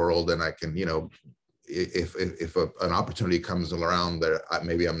world, and I can if an opportunity comes around that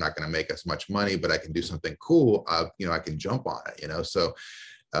maybe I'm not going to make as much money, but I can do something cool, I can jump on it, so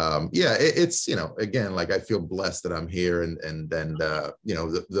it's again, like I feel blessed that I'm here, and then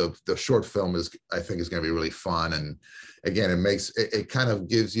the short film I think is going to be really fun, and again it kind of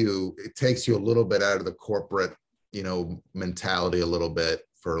takes you a little bit out of the corporate mentality a little bit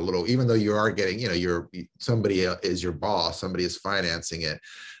for a little, even though you are getting, somebody is your boss, somebody is financing it.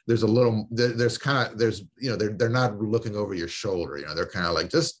 There's they're not looking over your shoulder, they're kind of like,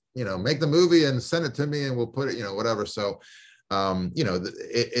 just, make the movie and send it to me and we'll put it, whatever. So,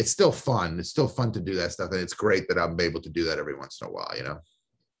 it's still fun. It's still fun to do that stuff. And it's great that I'm able to do that every once in a while, Yeah.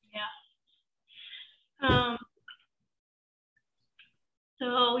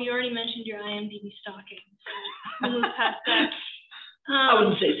 So you already mentioned your IMDb stalking. So we'll move past that. I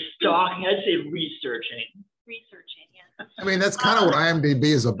wouldn't say stalking. I'd say researching. Yeah. I mean, that's kind of what IMDb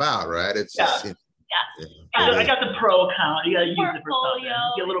is about, right? It's just, I got the pro account. You got to use it for something.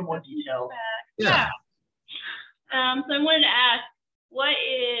 Get a little more detail. Yeah. So I wanted to ask, what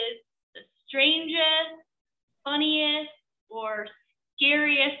is the strangest, funniest, or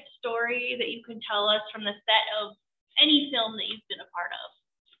scariest story that you can tell us from the set of any film that you've been a part of?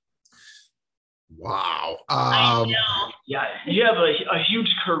 Wow. I know. Yeah, you have a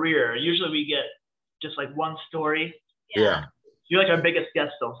huge career. Usually we get just like one story. Yeah. You're like our biggest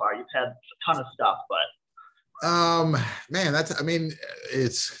guest so far. You've had a ton of stuff, but man, the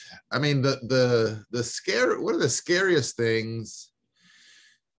scare, one of the scariest things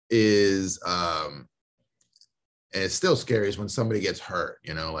is and it's still scary, is when somebody gets hurt,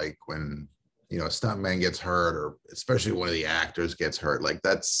 like when a stuntman gets hurt, or especially one of the actors gets hurt. Like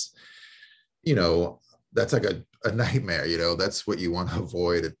that's like a nightmare, that's what you want to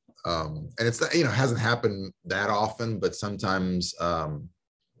avoid. And it's, hasn't happened that often, but sometimes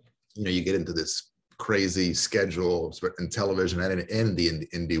you get into this crazy schedule in television and in the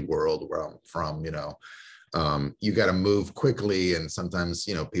indie world where I'm from, you got to move quickly, and sometimes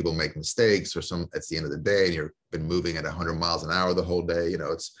people make mistakes, or it's the end of the day and you've been moving at 100 miles an hour the whole day,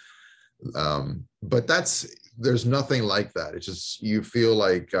 it's but there's nothing like that. It's just, you feel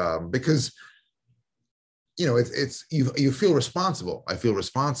like because it's you feel responsible. I feel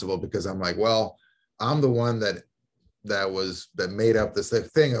responsible because I'm like, well, I'm the one that made up this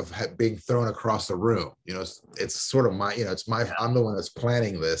thing of being thrown across the room. It's sort of my, I'm the one that's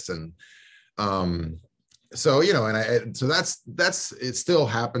planning this. And so, so that's, it still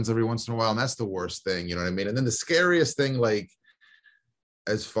happens every once in a while. And that's the worst thing, you know what I mean? And then the scariest thing, like,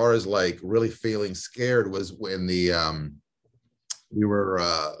 as far as like really feeling scared, was when we were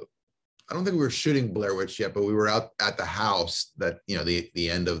I don't think we were shooting Blair Witch yet, but we were out at the house that, you know, the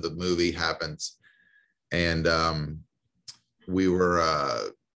end of the movie happens. And we were,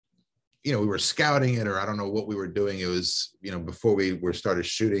 you know, we were scouting it, or I don't know what we were doing. It was, you know, before we were started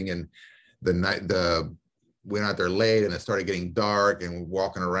shooting, and we went out there late, and it started getting dark, and we're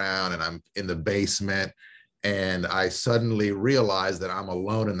walking around, and I'm in the basement, and I suddenly realized that I'm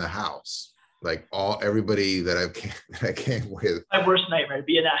alone in the house. Like everybody that I came with. My worst nightmare,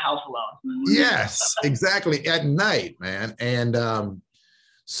 be in that house alone. Yes, exactly, at night, man. And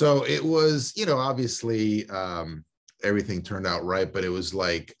so it was, you know, obviously everything turned out right, but it was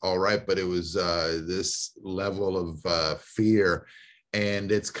like, all right, but it was this level of fear.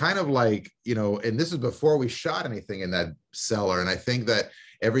 And it's kind of like, you know, and this is before we shot anything in that cellar. And I think that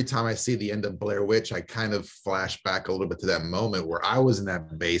every time I see the end of Blair Witch, I kind of flash back a little bit to that moment where I was in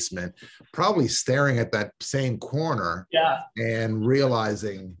that basement, probably staring at that same corner, and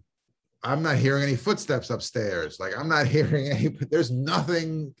realizing I'm not hearing any footsteps upstairs. Like, I'm not hearing there's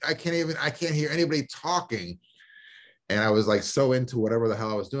nothing, I can't hear anybody talking. And I was like so into whatever the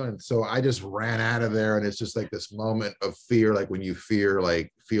hell I was doing. So I just ran out of there. And it's just like this moment of fear, like when you feel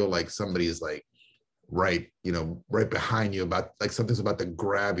like somebody's like right behind you, about like something's about to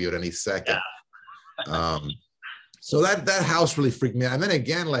grab you at any second. So that house really freaked me out. And then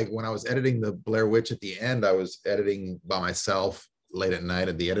again, like when I was editing the Blair Witch at the end, I was editing by myself late at night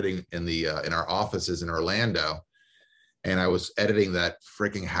at the editing in our offices in Orlando. And I was editing that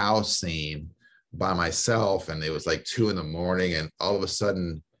freaking house scene by myself, and it was like 2 a.m, and all of a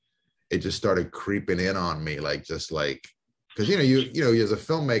sudden it just started creeping in on me, like, just like, because you know as a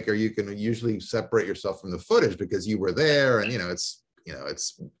filmmaker, you can usually separate yourself from the footage because you were there, and it's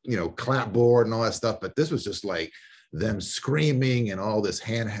clapboard and all that stuff, but this was just like them screaming and all this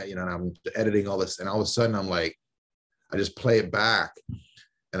and I'm editing all this, and all of a sudden I'm like, I just play it back,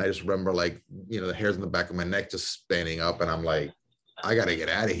 and I just remember, like, the hairs on the back of my neck just standing up, and I'm like, I got to get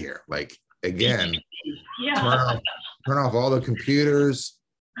out of here. Like, again, turn off all the computers,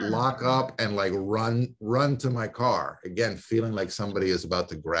 lock up, and like run to my car, again, feeling like somebody is about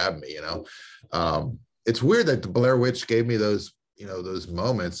to grab me. It's weird that the Blair Witch gave me those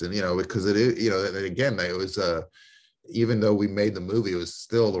moments, and because it is, and again, it was even though we made the movie, it was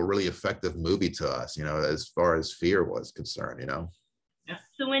still a really effective movie to us, as far as fear was concerned. Yeah.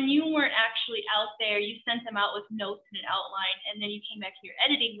 So when you weren't actually out there, you sent them out with notes and an outline, and then you came back to your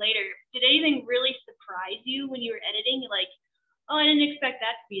editing later. Did anything really surprise you when you were editing? Like, oh, I didn't expect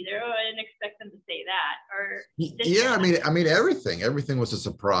that to be there. Oh, I didn't expect them to say that. Or yeah, I mean, everything was a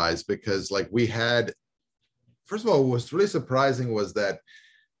surprise, because like we had, first of all, what was really surprising was that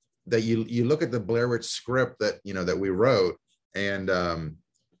you look at the Blair Witch script that we wrote, and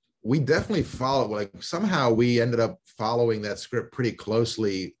we definitely followed, like somehow we ended up following that script pretty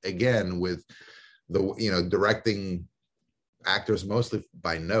closely, again, with the directing actors mostly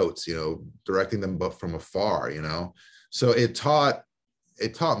by notes, directing them but from afar, so it taught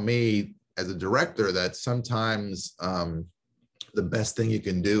me as a director that sometimes the best thing you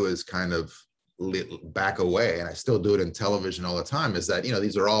can do is kind of back away. And I still do it in television all the time, is that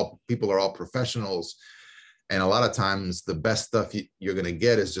people are all professionals. And a lot of times the best stuff you're going to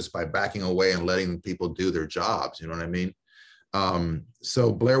get is just by backing away and letting people do their jobs. You know what I mean?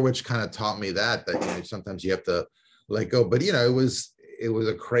 So Blair Witch kind of taught me that sometimes you have to let go. But, it was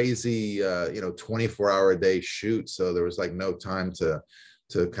a crazy, 24-hour-a-day shoot. So there was like no time to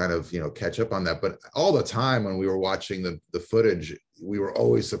kind of, catch up on that. But all the time when we were watching the footage, we were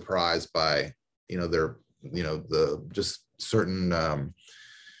always surprised by, the just certain,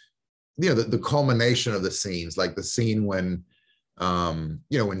 the culmination of the scenes, like the scene when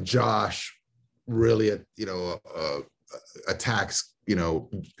when Josh really attacks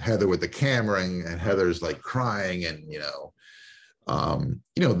Heather with the camera, and Heather's like crying, and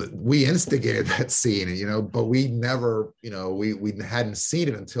we instigated that scene, but we never we hadn't seen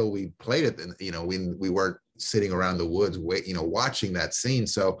it until we played it, and we weren't sitting around the woods watching that scene.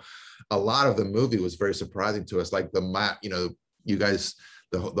 So a lot of the movie was very surprising to us, like the map, you guys,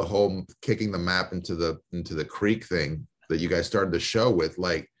 the whole kicking the map into the creek thing that you guys started the show with,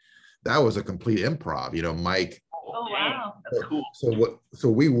 like that was a complete improv, Mike. Oh, wow. That's cool. So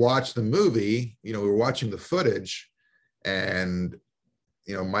we watched the movie, we were watching the footage, and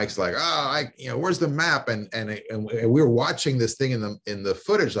Mike's like, where's the map? And we were watching this thing in the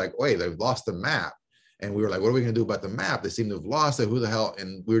footage, like, wait, they've lost the map. And we were like, what are we going to do about the map? They seem to have lost it. Who the hell?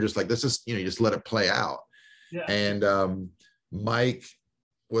 And we were just like, let's just, you just let it play out. Yeah. And Mike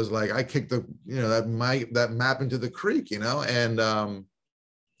was like, I kicked that map into the creek, and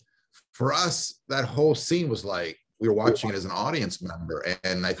for us, that whole scene was like, we were watching it as an audience member.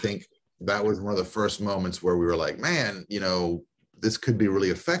 And I think, that was one of the first moments where we were like, man, this could be really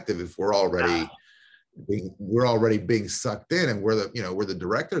effective if we're already being sucked in, and we're the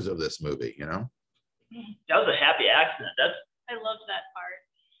directors of this movie. That was a happy accident. I loved that part.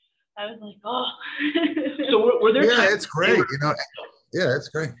 I was like, oh. So were there? Yeah, it's great. Yeah, it's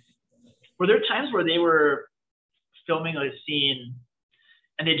great. Were there times where they were filming a scene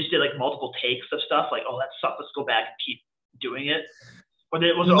and they just did like multiple takes of stuff, like, oh, that sucks, let's go back and keep doing it? Or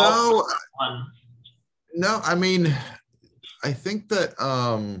was it all one? No, I mean, I think that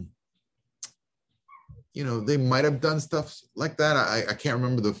they might have done stuff like that. I can't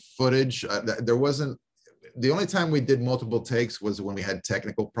remember the footage. There wasn't. The only time we did multiple takes was when we had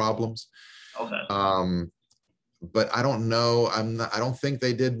technical problems. Okay. But I don't know. I don't think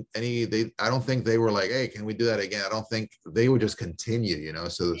they did any. I don't think they were like, hey, can we do that again? I don't think they would just continue.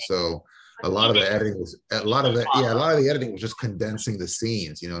 So a lot of the editing was a lot of the editing was just condensing the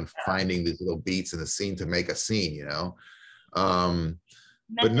scenes, and finding these little beats in the scene to make a scene.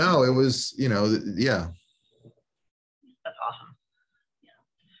 But no, it was yeah. That's awesome.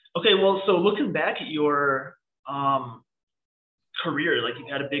 Yeah. Okay, well, so looking back at your career, like you've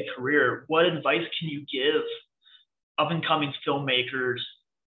had a big career, what advice can you give up and coming filmmakers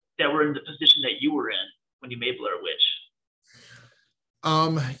that were in the position that you were in when you made Blair Witch?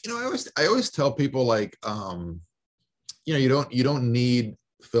 I always tell people, like, you don't need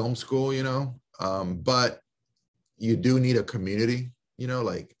film school, but you do need a community,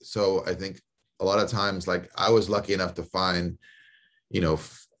 so I think a lot of times, like, I was lucky enough to find,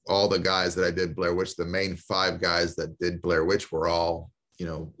 all the guys that I did Blair Witch, the main 5 guys that did Blair Witch were all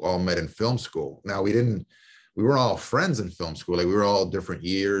met in film school. Now we were all friends in film school, like we were all different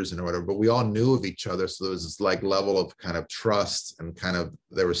years and whatever, but we all knew of each other. So there was this like level of kind of trust, and kind of,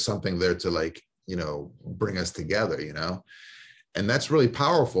 there was something there to like, bring us together, and that's really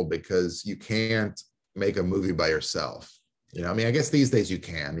powerful, because you can't make a movie by yourself. I mean, I guess these days you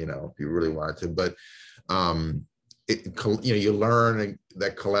can, if you really wanted to, but you learn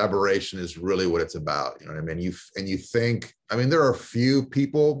that collaboration is really what it's about. You know what I mean? You think, I mean, there are a few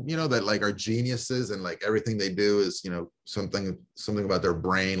people, that like are geniuses, and like everything they do is, something about their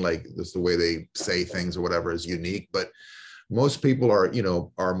brain, like just the way they say things or whatever is unique. But most people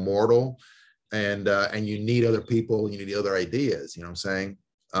are mortal, and you need other people, you need other ideas. You know what I'm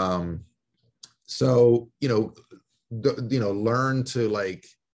saying? So learn to like,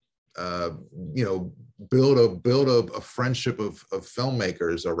 build a friendship of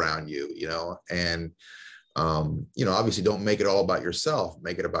filmmakers around you, and obviously don't make it all about yourself,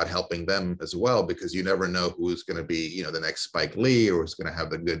 make it about helping them as well, because you never know who's going to be, the next Spike Lee, or who's going to have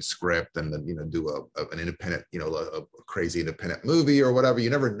the good script and then, do an independent, a crazy independent movie or whatever. You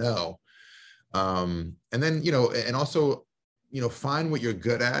never know. And then, and also, find what you're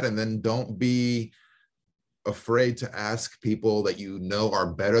good at, and then don't be afraid to ask people that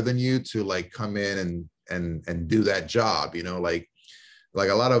are better than you to like come in and do that job. Like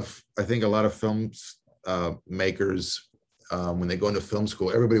I think a lot of films makers, when they go into film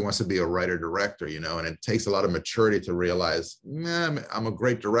school, everybody wants to be a writer director, and it takes a lot of maturity to realize, I'm a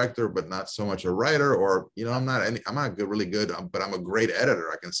great director but not so much a writer, or I'm not really good, but I'm a great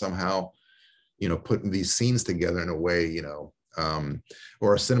editor. I can somehow put these scenes together in a way,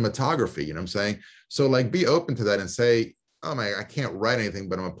 or a cinematography, what I'm saying? So like, be open to that and say, oh man, I can't write anything,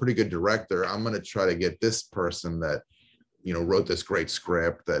 but I'm a pretty good director. I'm going to try to get this person that, wrote this great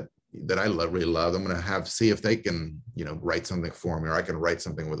script that I really love. I'm going to see if they can, write something for me, or I can write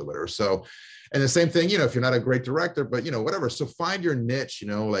something with it, whatever. So, and the same thing, if you're not a great director, but whatever. So find your niche,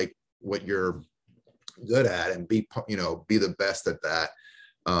 like what you're good at, and be the best at that.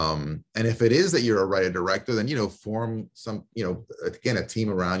 And if it is that you're a writer director, then form some, again, a team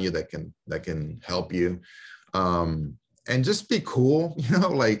around you that can help you, and just be cool,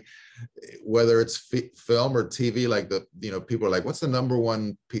 like whether it's film or TV, like people are like, what's the number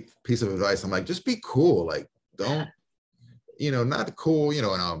one piece of advice? I'm like, just be cool. Like, don't, not cool, in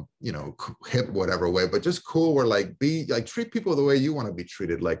a, hip, whatever way, but just cool, where like, be like, treat people the way you want to be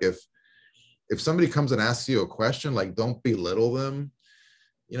treated. Like if somebody comes and asks you a question, like, don't belittle them,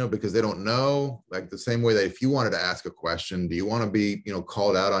 because they don't know. Like the same way that if you wanted to ask a question, do you want to be,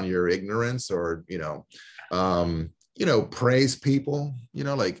 called out on your ignorance, or, praise people,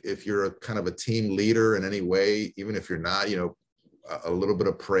 like if you're a kind of a team leader in any way, even if you're not, a little bit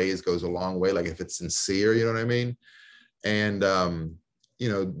of praise goes a long way. Like if it's sincere, you know what I mean? And,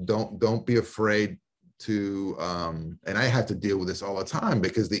 don't be afraid to, and I have to deal with this all the time,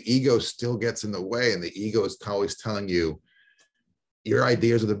 because the ego still gets in the way, and the ego is always telling you, your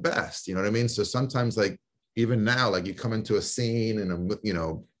ideas are the best, you know what I mean? So sometimes, like, even now, like you come into a scene and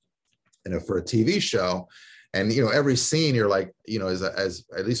for a TV show. And, every scene you're like, as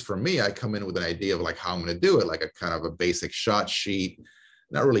at least for me, I come in with an idea of like how I'm going to do it, like a kind of a basic shot sheet,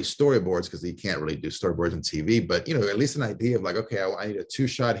 not really storyboards, because you can't really do storyboards on TV, but, at least an idea of like, okay, I need a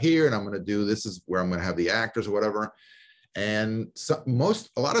 2-shot here, and I'm going to do, this is where I'm going to have the actors or whatever. And so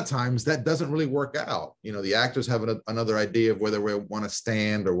a lot of times that doesn't really work out. The actors have another idea of where they want to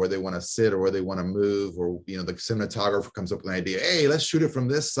stand, or where they want to sit, or where they want to move, or, the cinematographer comes up with an idea, hey, let's shoot it from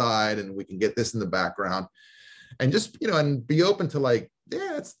this side and we can get this in the background. And just, and be open to like,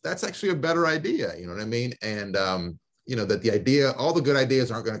 yeah, that's actually a better idea. You know what I mean? And, that the idea, all the good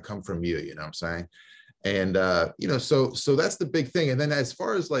ideas aren't going to come from you, you know what I'm saying? And, so that's the big thing. And then as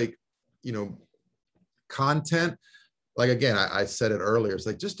far as like, content, like, again, I said it earlier, it's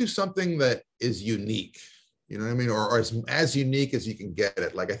like, just do something that is unique, you know what I mean? Or as unique as you can get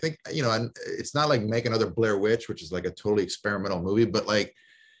it. Like, I think, and it's not like make another Blair Witch, which is like a totally experimental movie, but like,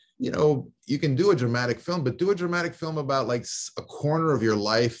 you can do a dramatic film, but do a dramatic film about like a corner of your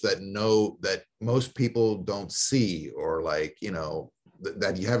life that most people don't see, or like,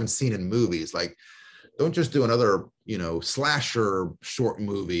 that you haven't seen in movies. Like, don't just do another, slasher short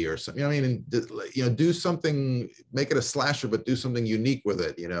movie or something, I mean, and, do something, make it a slasher, but do something unique with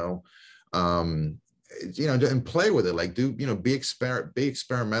it, and play with it. Like, be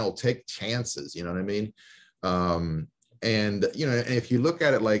experimental, take chances, you know what I mean? And, if you look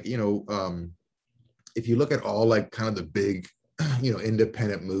at it like, if you look at all like kind of the big,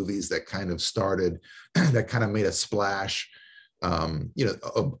 independent movies that kind of started, that kind of made a splash, beyond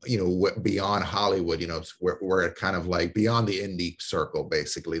Hollywood, where it kind of like beyond the indie circle,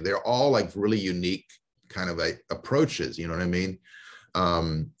 basically, they're all like really unique kind of like approaches, you know what I mean?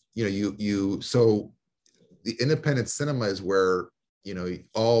 So the independent cinema is where,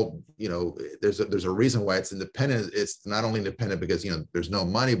 there's a reason why it's independent. It's not only independent because, there's no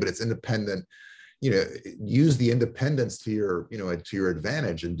money, but it's independent, use the independence to your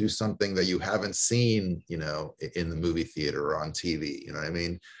advantage, and do something that you haven't seen, in the movie theater or on TV, you know what I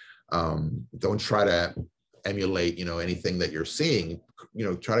mean? Don't try to emulate, anything that you're seeing,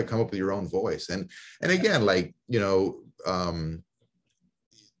 try to come up with your own voice. And again, like,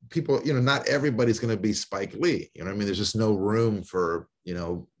 people, not everybody's going to be Spike Lee, you know what I mean? There's just no room for,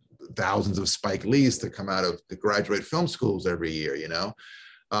 thousands of Spike Lees to come out of the graduate film schools every year,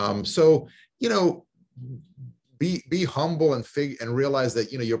 so, be humble and realize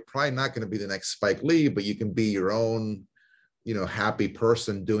that, you're probably not going to be the next Spike Lee, but you can be your own, happy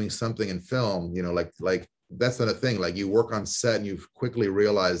person doing something in film, like that's not a thing. Like, you work on set and you quickly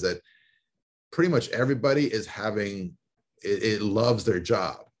realize that pretty much everybody is it loves their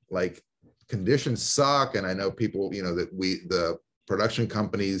job. Like, conditions suck. And I know people, the production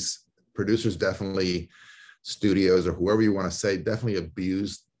companies, producers, definitely studios, or whoever you want to say, definitely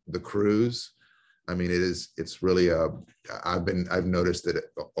abuse the crews. I mean, it's really I've noticed it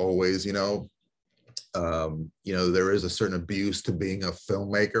always, there is a certain abuse to being a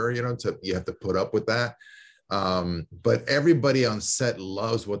filmmaker, you have to put up with that. But everybody on set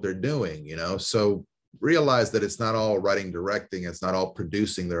loves what they're doing, so realize that it's not all writing, directing, it's not all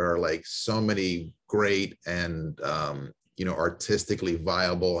producing. There are like so many great and, artistically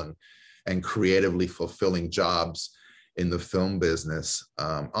viable and creatively fulfilling jobs in the film business,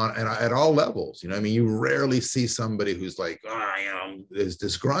 at all levels. I mean, you rarely see somebody who's like, is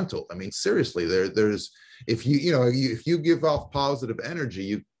disgruntled. I mean, seriously, there's, if you give off positive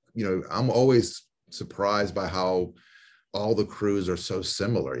energy, I'm always surprised by how all the crews are so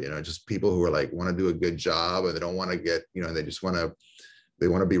similar, just people who are like, want to do a good job, and they don't want to get, they just want to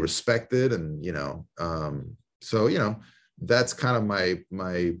be respected. And, so, that's kind of my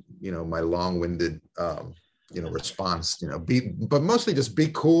long-winded, response, but mostly just be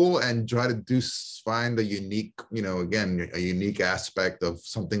cool and try to find a unique, again, a unique aspect of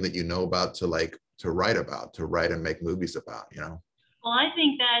something that about to write about, to write and make movies about, Well, I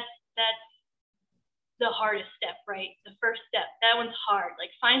think that's the hardest step, right? The first step, that one's hard. Like,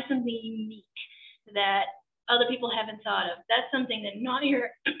 find something unique that other people haven't thought of. That's something that not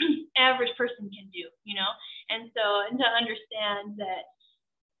your average person can do, And to understand that,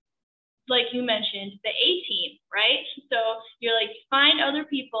 like you mentioned, the A-team, right? So you're like, find other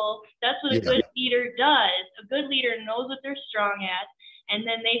people. That's what a good leader does. A good leader knows what they're strong at, and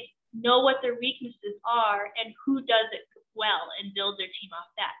then they know what their weaknesses are and who does it well, and build their team off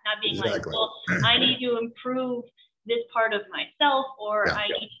that. Not being like, well, I need to improve this part of myself, or I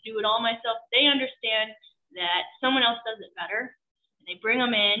need to do it all myself. They understand that someone else does it better, and they bring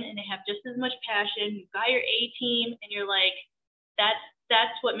them in, and they have just as much passion. You've got your A-team, and you're like,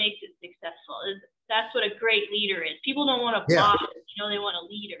 that's what makes it successful. That's what a great leader is. People don't want a boss, they want a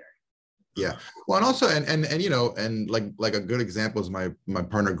leader. Yeah. Well, and also, and you know, and like a good example is my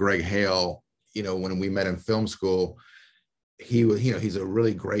partner Greg Hale. You know, when we met in film school, he was, you know, he's a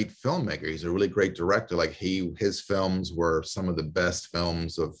really great filmmaker. He's a really great director. Like his films were some of the best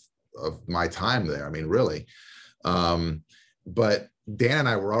films of my time there. I mean, really. But Dan and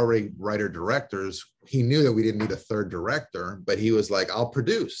I were already writer directors. He knew that we didn't need a third director, but he was like, I'll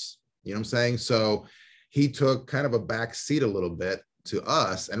produce. You know what I'm saying? So he took kind of a back seat a little bit to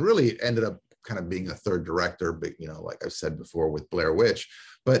us and really ended up kind of being a third director, but you know, like I've said before with Blair Witch.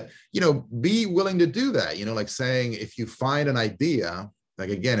 But you know, be willing to do that, you know, like saying if you find an idea, like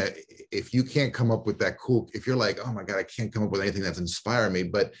again, if you can't come up with that cool, if you're like, oh my God, I can't come up with anything that's inspired me,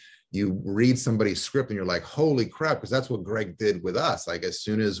 but you read somebody's script and you're like, holy crap, because that's what Greg did with us. Like as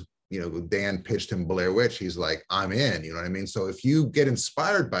soon as, you know, Dan pitched him Blair Witch, he's like, I'm in, you know what I mean? So if you get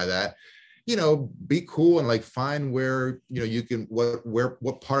inspired by that, you know, be cool and like find where, you know, you can,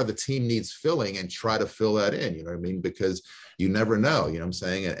 what part of the team needs filling and try to fill that in, you know what I mean? Because you never know, you know what I'm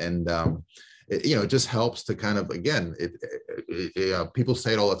saying? And it, you know, it just helps to kind of, again, people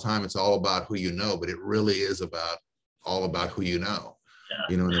say it all the time, it's all about who you know, but it really is all about who you know.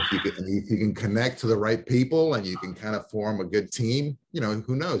 You know, and if you can connect to the right people and you can kind of form a good team, you know,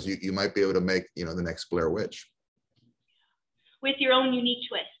 who knows, you might be able to make, you know, the next Blair Witch. With your own unique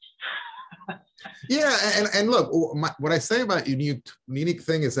twist. Yeah, and look, what I say about unique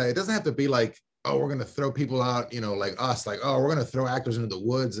thing is that it doesn't have to be like, oh, we're going to throw people out, you know, like us, like, oh, we're going to throw actors into the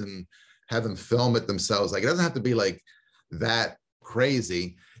woods and have them film it themselves. Like, it doesn't have to be like that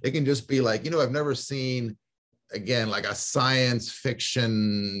crazy. It can just be like, you know, I've never seen, again, like a science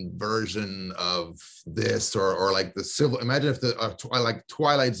fiction version of this, or like the civil, imagine if like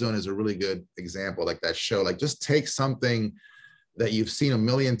Twilight Zone is a really good example, like that show, like just take something that you've seen a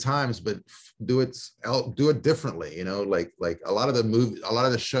million times, but do it differently, you know, like a lot of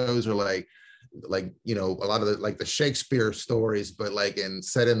the shows are like, you know, a lot of the Shakespeare stories, but like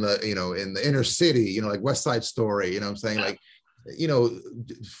set in the, you know, in the inner city, you know, like West Side Story, you know what I'm saying? Like, you know,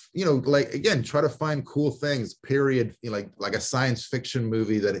 like, again, try to find cool things, period, you know, like a science fiction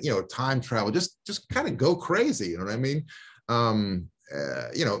movie that, you know, time travel, just kind of go crazy, you know what I mean?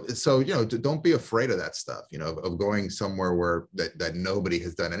 You know, so, you know, don't be afraid of that stuff, you know, of going somewhere where that nobody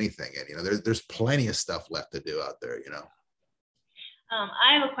has done anything in, you know, there's plenty of stuff left to do out there, you know.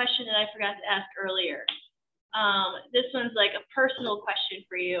 I have a question that I forgot to ask earlier. This one's like a personal question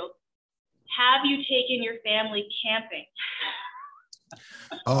for you. Have you taken your family camping?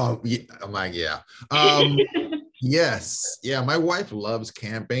 Oh, yeah, I'm like, yeah. Yes. Yeah. My wife loves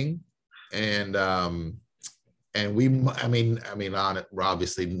camping, and I mean, on it,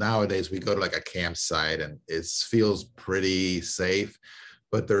 obviously nowadays we go to like a campsite and it feels pretty safe,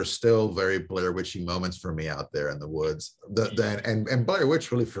 but there's still very Blair Witchy moments for me out there in the woods. And Blair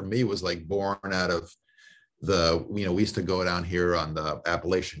Witch really for me was like born out of you know, we used to go down here on the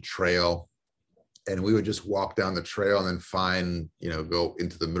Appalachian Trail, and we would just walk down the trail and then find, you know, go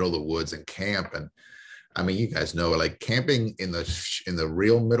into the middle of the woods and camp. And I mean, you guys know, like camping in the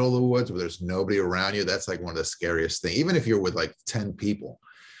real middle of the woods where there's nobody around you, that's like one of the scariest things. Even if you're with like 10 people,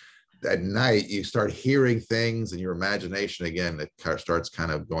 at night you start hearing things and your imagination again, it starts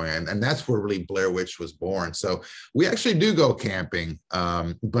kind of going in, and that's where really Blair Witch was born. So we actually do go camping,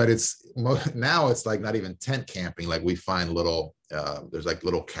 but now it's like not even tent camping. Like we find there's like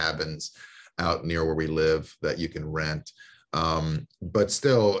little cabins out near where we live that you can rent. But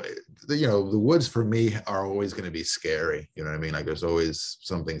still, you know, the woods for me are always going to be scary. You know what I mean? Like there's always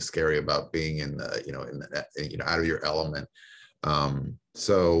something scary about being in out of your element.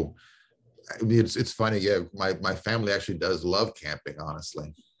 So I mean, it's funny. Yeah. My family actually does love camping,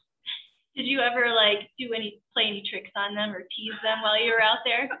 honestly. Did you ever like play any tricks on them or tease them while you were out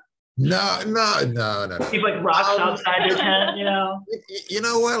there? No. Keep like rocks outside their tent, you know? You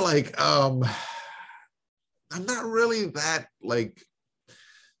know what? Like, I'm not really that like,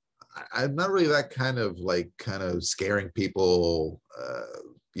 I'm not really that kind of scaring people,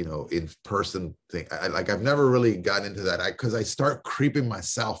 you know, in person thing. I've never really gotten into that because I start creeping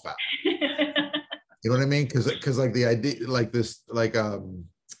myself out. You know what I mean? Because like the idea, like this, like,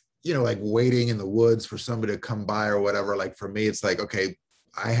 you know, like waiting in the woods for somebody to come by or whatever. Like for me, it's like, okay,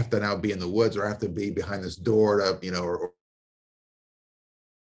 I have to now be in the woods, or I have to be behind this door to, you know,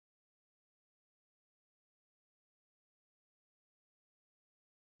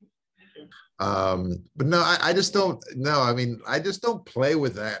 but no, I just don't. No, I mean, I just don't play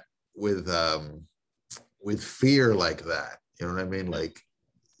with that with fear like that. You know what I mean? Like,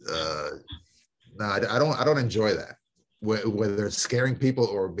 no, I don't enjoy that. Whether it's scaring people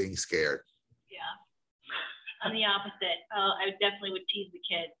or being scared. Yeah, I'm the opposite. I definitely would tease the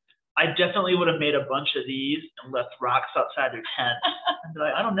kids. I definitely would have made a bunch of these and left rocks outside their tent. And be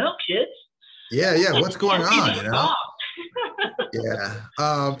like, I don't know, kids. Yeah, what's going on, you know? Stop. Yeah.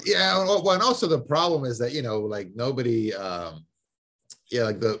 Well, and also the problem is that, you know, like nobody, yeah,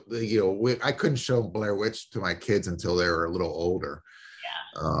 like you know, I couldn't show Blair Witch to my kids until they were a little older.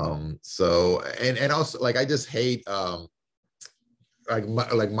 So, and also like, I just hate, like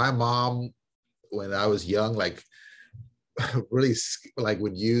my mom, when I was young, like really like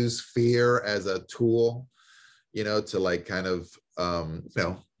would use fear as a tool, you know, to like kind of, you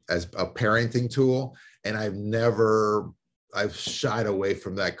know, as a parenting tool. And I've shied away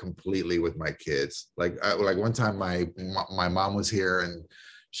from that completely with my kids. Like one time my mom was here and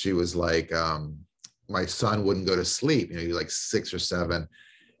she was like, my son wouldn't go to sleep. You know, he was like 6 or 7.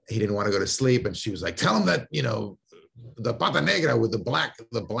 He didn't want to go to sleep. And she was like, tell him that, you know, the pata negra with the black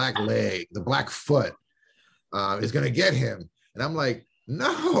leg, the black foot is going to get him. And I'm like,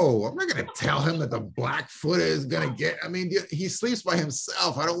 no, I'm not going to tell him that the black foot is going to get, I mean, he sleeps by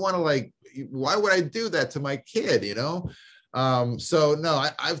himself. I don't want to like, why would I do that to my kid, you know? So no,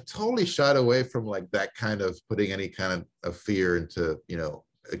 I've totally shied away from like that kind of putting any kind of fear into, you know,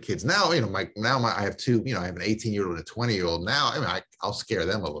 kids. Now, you know, I have 2, you know, I have an 18-year-old and a 20-year-old now. I mean, I'll scare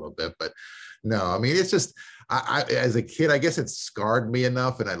them a little bit, but no, I mean, it's just, I as a kid, I guess it scarred me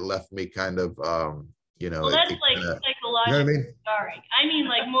enough and it left me kind of, you know. Well, that's like psychological, you know what I mean? scarring. I mean,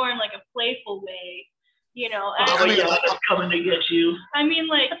 like more in like a playful way, you know. Oh, yeah, it's coming to get you. I mean,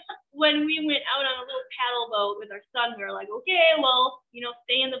 like when we went out on a little paddle boat with our son, we were like, okay, well, you know,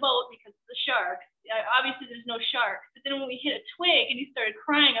 stay in the boat because of the sharks. Obviously, there's no sharks. But then when we hit a twig and he started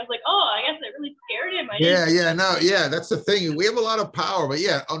crying, I was like, oh, I guess that really scared him. That's the thing. We have a lot of power, but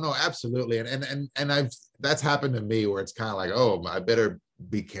yeah, oh no, absolutely. And that's happened to me where it's kind of like, oh, I better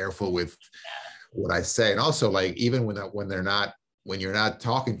be careful with what I say. And also, like, even when you're not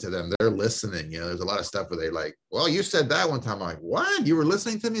talking to them, they're listening. You know, there's a lot of stuff where they're like, well, you said that one time. I'm like, what? You were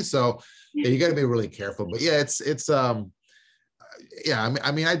listening to me? So yeah, you got to be really careful. But yeah, it's yeah.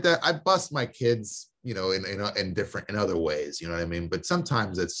 I mean, I bust my kids, you know, in other ways. You know what I mean? But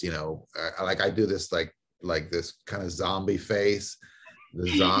sometimes it's, you know, like I do this like this kind of zombie face.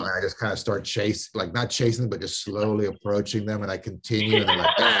 I just kind of start not chasing them, but just slowly approaching them, and I continue, and they're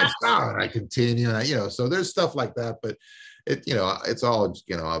like, stop, and I continue, and you know, so there's stuff like that, but it, you know, it's all,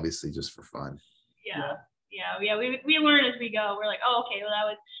 you know, obviously just for fun. Yeah. We learn as we go. We're like, oh, okay, well,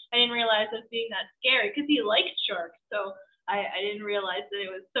 I didn't realize it was being that scary because he likes sharks, so I didn't realize that it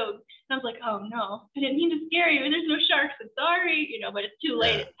was so. I was like, oh no, I didn't mean to scare you. There's no sharks. I'm sorry, you know, but it's too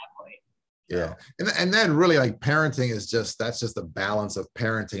late at that point. Yeah. And then really like parenting that's just the balance of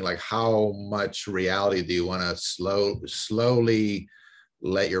parenting. Like how much reality do you want to slowly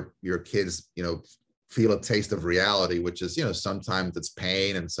let your kids, you know, feel a taste of reality, which is, you know, sometimes it's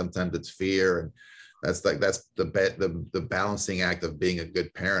pain and sometimes it's fear. And that's the balancing act of being a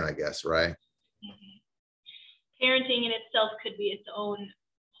good parent, I guess. Right. Mm-hmm. Parenting in itself could be its own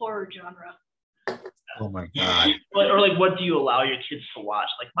horror genre. Oh my God. Or like, what do you allow your kids to watch?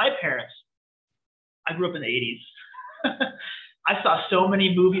 Like my parents, I grew up in the 80s. I saw so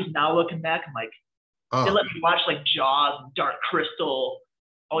many movies. Now looking back, I'm like, they let me watch like Jaws and Dark Crystal,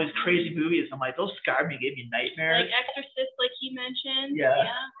 all these crazy movies. I'm like, those scarred me, gave me nightmares. Like Exorcist, like he mentioned. Yeah.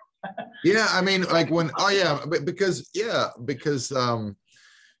 Yeah, I mean, like because you know,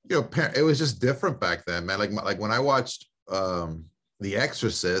 it was just different back then, man. Like when I watched The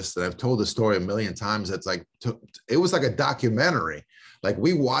Exorcist, and I've told the story a million times. It's like it was like a documentary. Like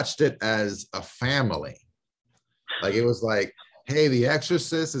we watched it as a family. Like it was like, hey, The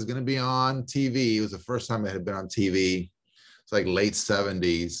Exorcist is going to be on TV. It was the first time it had been on TV. It's like late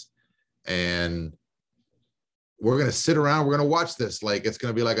 70s, and we're going to sit around. We're going to watch this. Like it's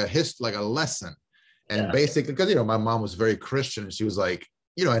going to be like like a lesson. And basically, because you know, my mom was very Christian, and she was like,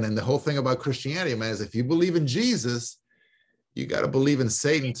 you know, and then the whole thing about Christianity, man, is if you believe in Jesus, you got to believe in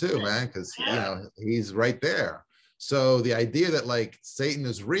Satan too, man, because you know he's right there. So the idea that like Satan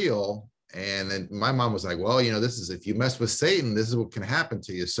is real, and then my mom was like, well, you know, this is, if you mess with Satan, this is what can happen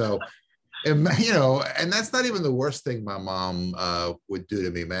to you. So, and, you know, and that's not even the worst thing my mom would do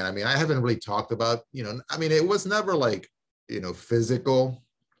to me, man. I mean, I haven't really talked about, you know, I mean, it was never like, you know, physical,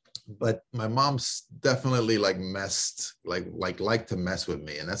 but my mom's definitely like liked to mess with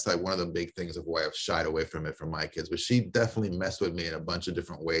me. And that's like one of the big things of why I've shied away from it from my kids, but she definitely messed with me in a bunch of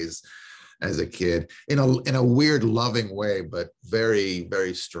different ways as a kid, in a weird, loving way, but very,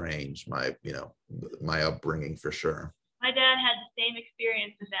 very strange. My upbringing for sure. My dad had the same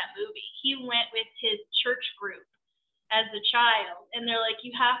experience with that movie. He went with his church group as a child, and they're like,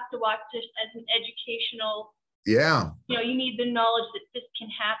 you have to watch this as an educational Yeah. You know, you need the knowledge that this can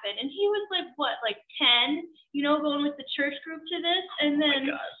happen. And he was like, what, like 10, you know, going with the church group to this. And then,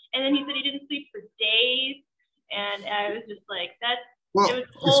 he said he didn't sleep for days. And I was just like, it was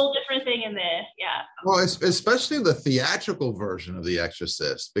a whole different thing in this. Yeah. Well, especially the theatrical version of The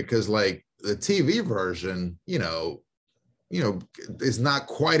Exorcist, because like the TV version, you know, is not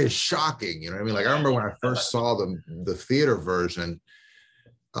quite as shocking. You know what I mean? Like I remember when I first saw the theater version,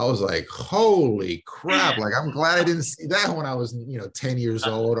 I was like, holy crap. Like, I'm glad I didn't see that when I was, 10 years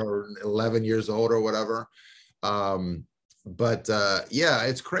old or 11 years old or whatever. But yeah,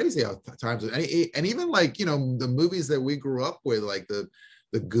 it's crazy how times, and even like, the movies that we grew up with, like the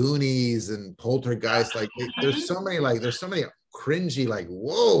Goonies and Poltergeist, like there's so many cringy, like,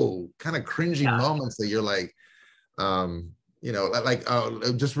 whoa, kind of cringy moments that you're like,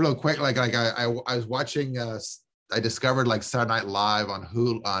 just real quick, like I was watching, I discovered like Saturday Night Live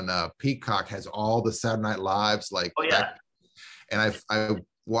on Peacock has all the Saturday Night Lives, like, and I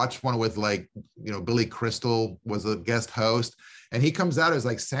watched one with like, Billy Crystal was a guest host, and he comes out as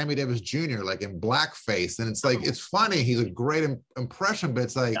like Sammy Davis Jr., like in blackface, and it's like, it's funny, he's a great impression, but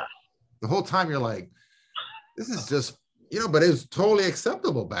it's like the whole time you're like, this is just, but it was totally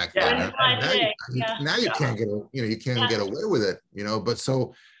accepable back then. Now you can't get, you can't get away with it, but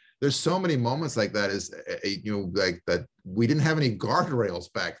so there's so many moments like that like that we didn't have any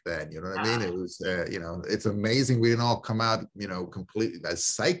guardrails back then. You know what I mean? It was, it's amazing we didn't all come out, completely as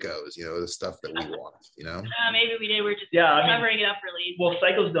psychos, the stuff that we watched, Maybe we did. We're just covering it up really. Well,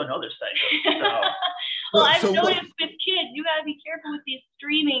 psychos don't know they're psychos. So. Well, I've noticed with kids, you got to be careful with these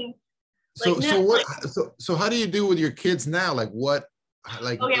streaming. So how do you do with your kids now? Like what?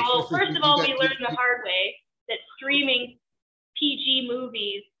 Like okay, well, first of all, we learned the hard way that streaming PG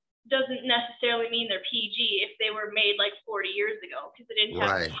movies doesn't necessarily mean they're PG if they were made like 40 years ago, because it didn't have.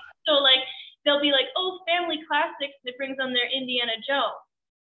 Right. So like they'll be like, oh, family classics, and it brings on their Indiana Jones,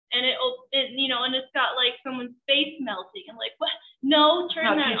 and and it's got like someone's face melting, and like, what? No,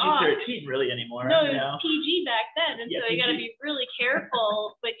 turn that off. Not PG-13 really anymore. No, it was PG back then, and so you got to be really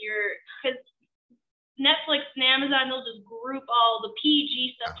careful when because Netflix and Amazon, they'll just group all the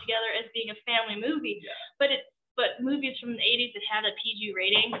PG stuff together as being a family movie, but movies from the 80s that had a PG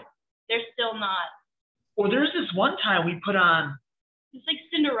rating, they're still not. Well, there's this one time we put on. It's like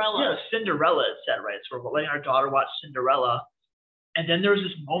Cinderella. Yeah, Cinderella is set, right? So we're letting our daughter watch Cinderella. And then there was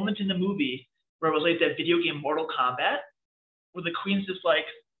this moment in the movie where it was like that video game Mortal Kombat, where the queen's just like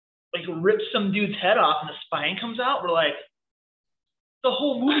rips some dude's head off and the spine comes out. We're like, the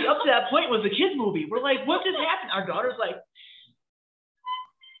whole movie up to that point was a kid's movie. We're like, what just happened? Our daughter's like,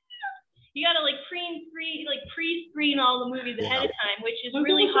 you gotta pre-screen all the movies ahead of time, which is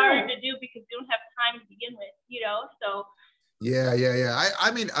really hard to do because you don't have time to begin with, so. Yeah.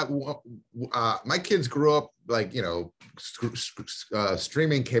 I mean, my kids grew up like,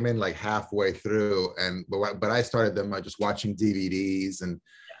 streaming came in like halfway through, but I started them just watching DVDs, and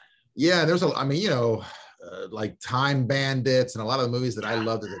there's like Time Bandits and a lot of the movies that I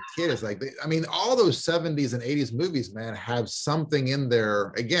loved as a kid. Is like, all those 70s and 80s movies, man, have something in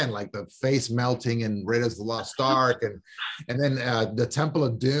there. Again, like the face melting and Raiders of the Lost Ark, and then the Temple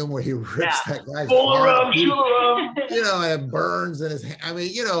of Doom, where he rips that guy's heart, and it burns in his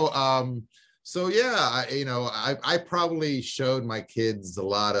hand. So yeah, I probably showed my kids a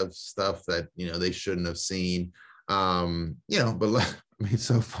lot of stuff that they shouldn't have seen. But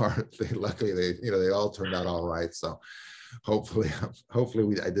so far, luckily they all turned out all right. So hopefully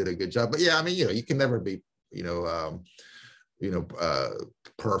I did a good job. But yeah, you can never be,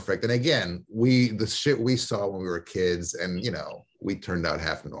 perfect. And again, the shit we saw when we were kids, and we turned out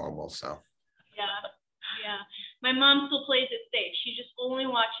half normal. So yeah. My mom still plays it safe. She just only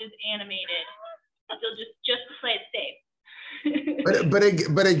watches animated. Still just to play it safe.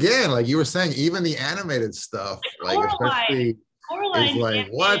 but again, like you were saying, even the animated stuff, like especially. It's like,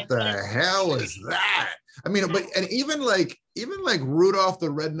 what the hell is that? And even like Rudolph the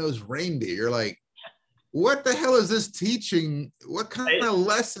Red-Nosed Reindeer, you're like, what the hell is this teaching? What kind of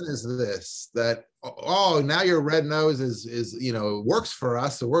lesson is this? That, oh, now your red nose is works for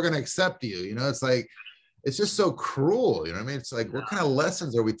us, so we're gonna accept you. It's like, it's just so cruel. It's like, what kind of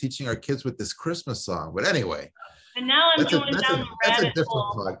lessons are we teaching our kids with this Christmas song? But anyway. And now I'm going down the rabbit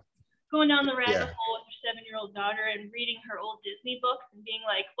hole with Yeah. her 7-year-old daughter and reading her old Disney books and being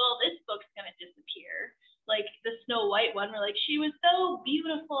like, well, this book's gonna disappear. Like the Snow White one, we're like, she was so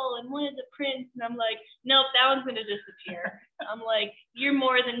beautiful and wanted the prince, and I'm like, nope, that one's gonna disappear. I'm like, you're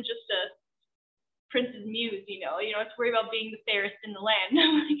more than just a prince's muse, you don't have to worry about being the fairest in the land.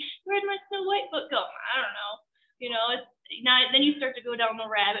 I'm like, where'd my Snow White book go? I don't know. now then you start to go down the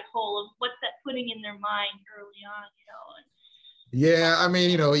rabbit hole of what's that putting in their mind early on, you know. And, yeah, I mean,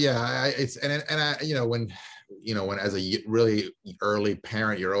 you know, yeah, it's and I, you know, when as a really early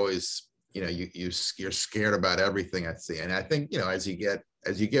parent, you're always, you know, you're scared about everything I see, and I think, you know, as you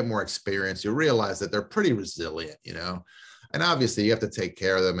get more experience, you realize that they're pretty resilient, you know, and obviously you have to take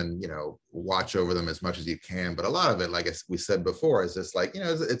care of them and, you know, watch over them as much as you can, but a lot of it, like we said before, is just like, you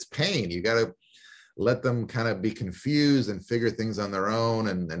know, it's pain. You got to let them kind of be confused and figure things on their own,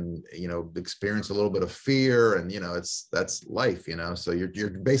 and you know, experience a little bit of fear, and you know, that's life, you know. So you're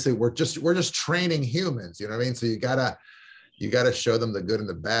basically, we're just training humans, you know what I mean? So you gotta show them the good and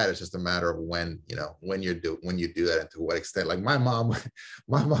the bad. It's just a matter of when you do that, and to what extent. Like my mom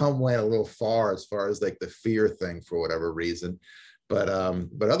went a little far as like the fear thing for whatever reason, but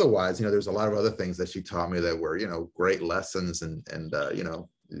otherwise, you know, there's a lot of other things that she taught me that were, you know, great lessons, and you know,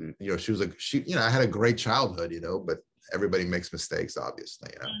 she you know, I had a great childhood, you know, but everybody makes mistakes, obviously,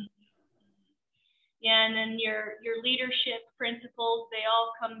 you know. Yeah, and then your leadership principles, they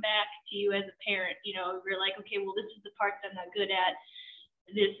all come back to you as a parent. You know, you're like, okay, well, this is the part that I'm not good at.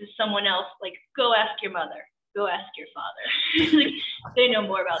 This is someone else. Like, go ask your mother. Go ask your father. Like, they know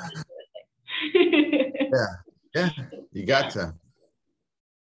more about this sort of thing. Yeah, you got to.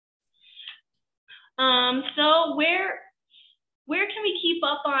 So where can we keep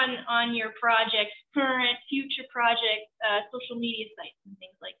up on your projects, current, future projects, social media sites and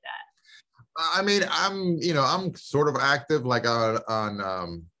things like that? I mean, I'm sort of active, like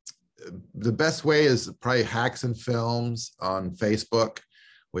on the best way is probably Haxan Films on Facebook,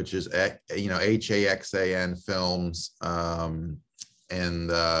 which is, you know, HAXAN Films. And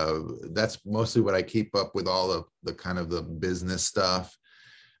that's mostly what I keep up with, all the kind of the business stuff.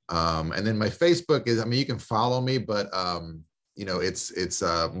 And then my Facebook is, I mean, you can follow me, but you know, it's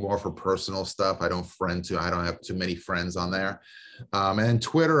more for personal stuff. I don't have too many friends on there. And then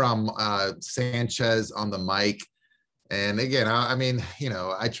Twitter, I'm Sanchez on the mic. And again, I mean, you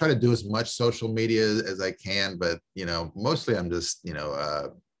know, I try to do as much social media as I can, but, you know, mostly I'm just, you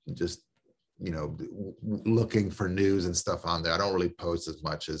know, looking for news and stuff on there. I don't really post as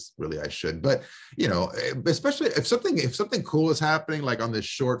much as really I should, but, you know, especially if something cool is happening, like on this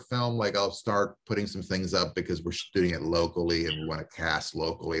short film, like I'll start putting some things up because we're shooting it locally and we want to cast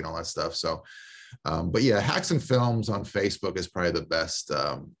locally and all that stuff. So, but yeah, Haxan Films on Facebook is probably the best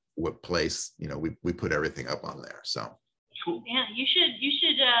place. You know, we put everything up on there. So. Yeah, you should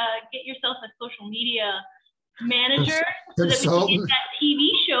get yourself a social media manager so that we can get that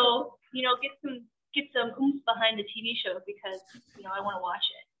TV show. You know, get some oomph behind the TV show, because, you know, I want to watch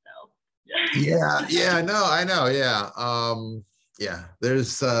it. So. Yeah, no, I know. Yeah.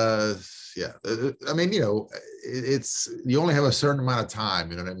 There's I mean, you know, it's, you only have a certain amount of time,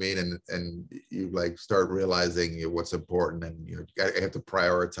 you know what I mean? And you like start realizing what's important, and you have to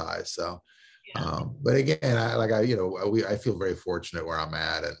prioritize. So, yeah. But again, I feel very fortunate where I'm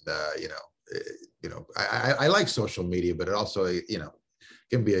at, and I like social media, but it also, you know,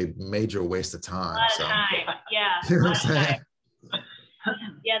 can be a major waste of time. Time. Yeah. You know what I'm saying?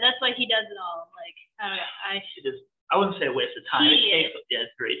 Yeah, that's why he does it all. Like, I wouldn't say a waste of time.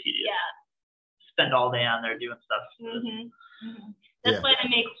 It's very tedious. Yeah. Spend all day on there doing stuff. Mm-hmm. Mm-hmm. That's why I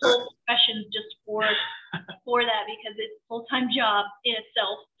make whole professions just for that, because it's a full-time job in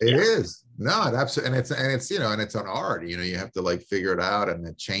itself. It is. No, it absolutely, and it's you know, and it's an art. You know, you have to like figure it out, and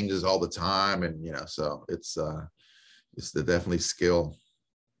it changes all the time, and you know, so it's definitely skill.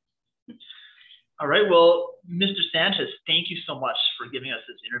 All right. Well, Mr. Sanchez, thank you so much for giving us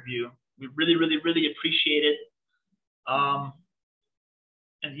this interview. We really, really, really appreciate it.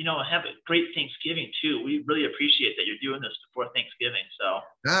 And, you know, have a great Thanksgiving too. We really appreciate that you're doing this before Thanksgiving. So.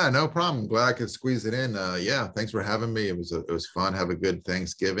 No problem. Glad I could squeeze it in. Yeah. Thanks for having me. It was fun. Have a good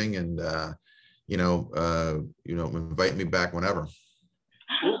Thanksgiving, and, invite me back whenever.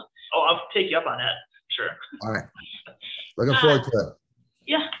 Cool. Oh, I'll take you up on that. Sure. All right. Looking forward to it.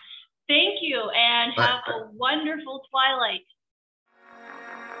 Yeah. Thank you, and have a wonderful Twilight.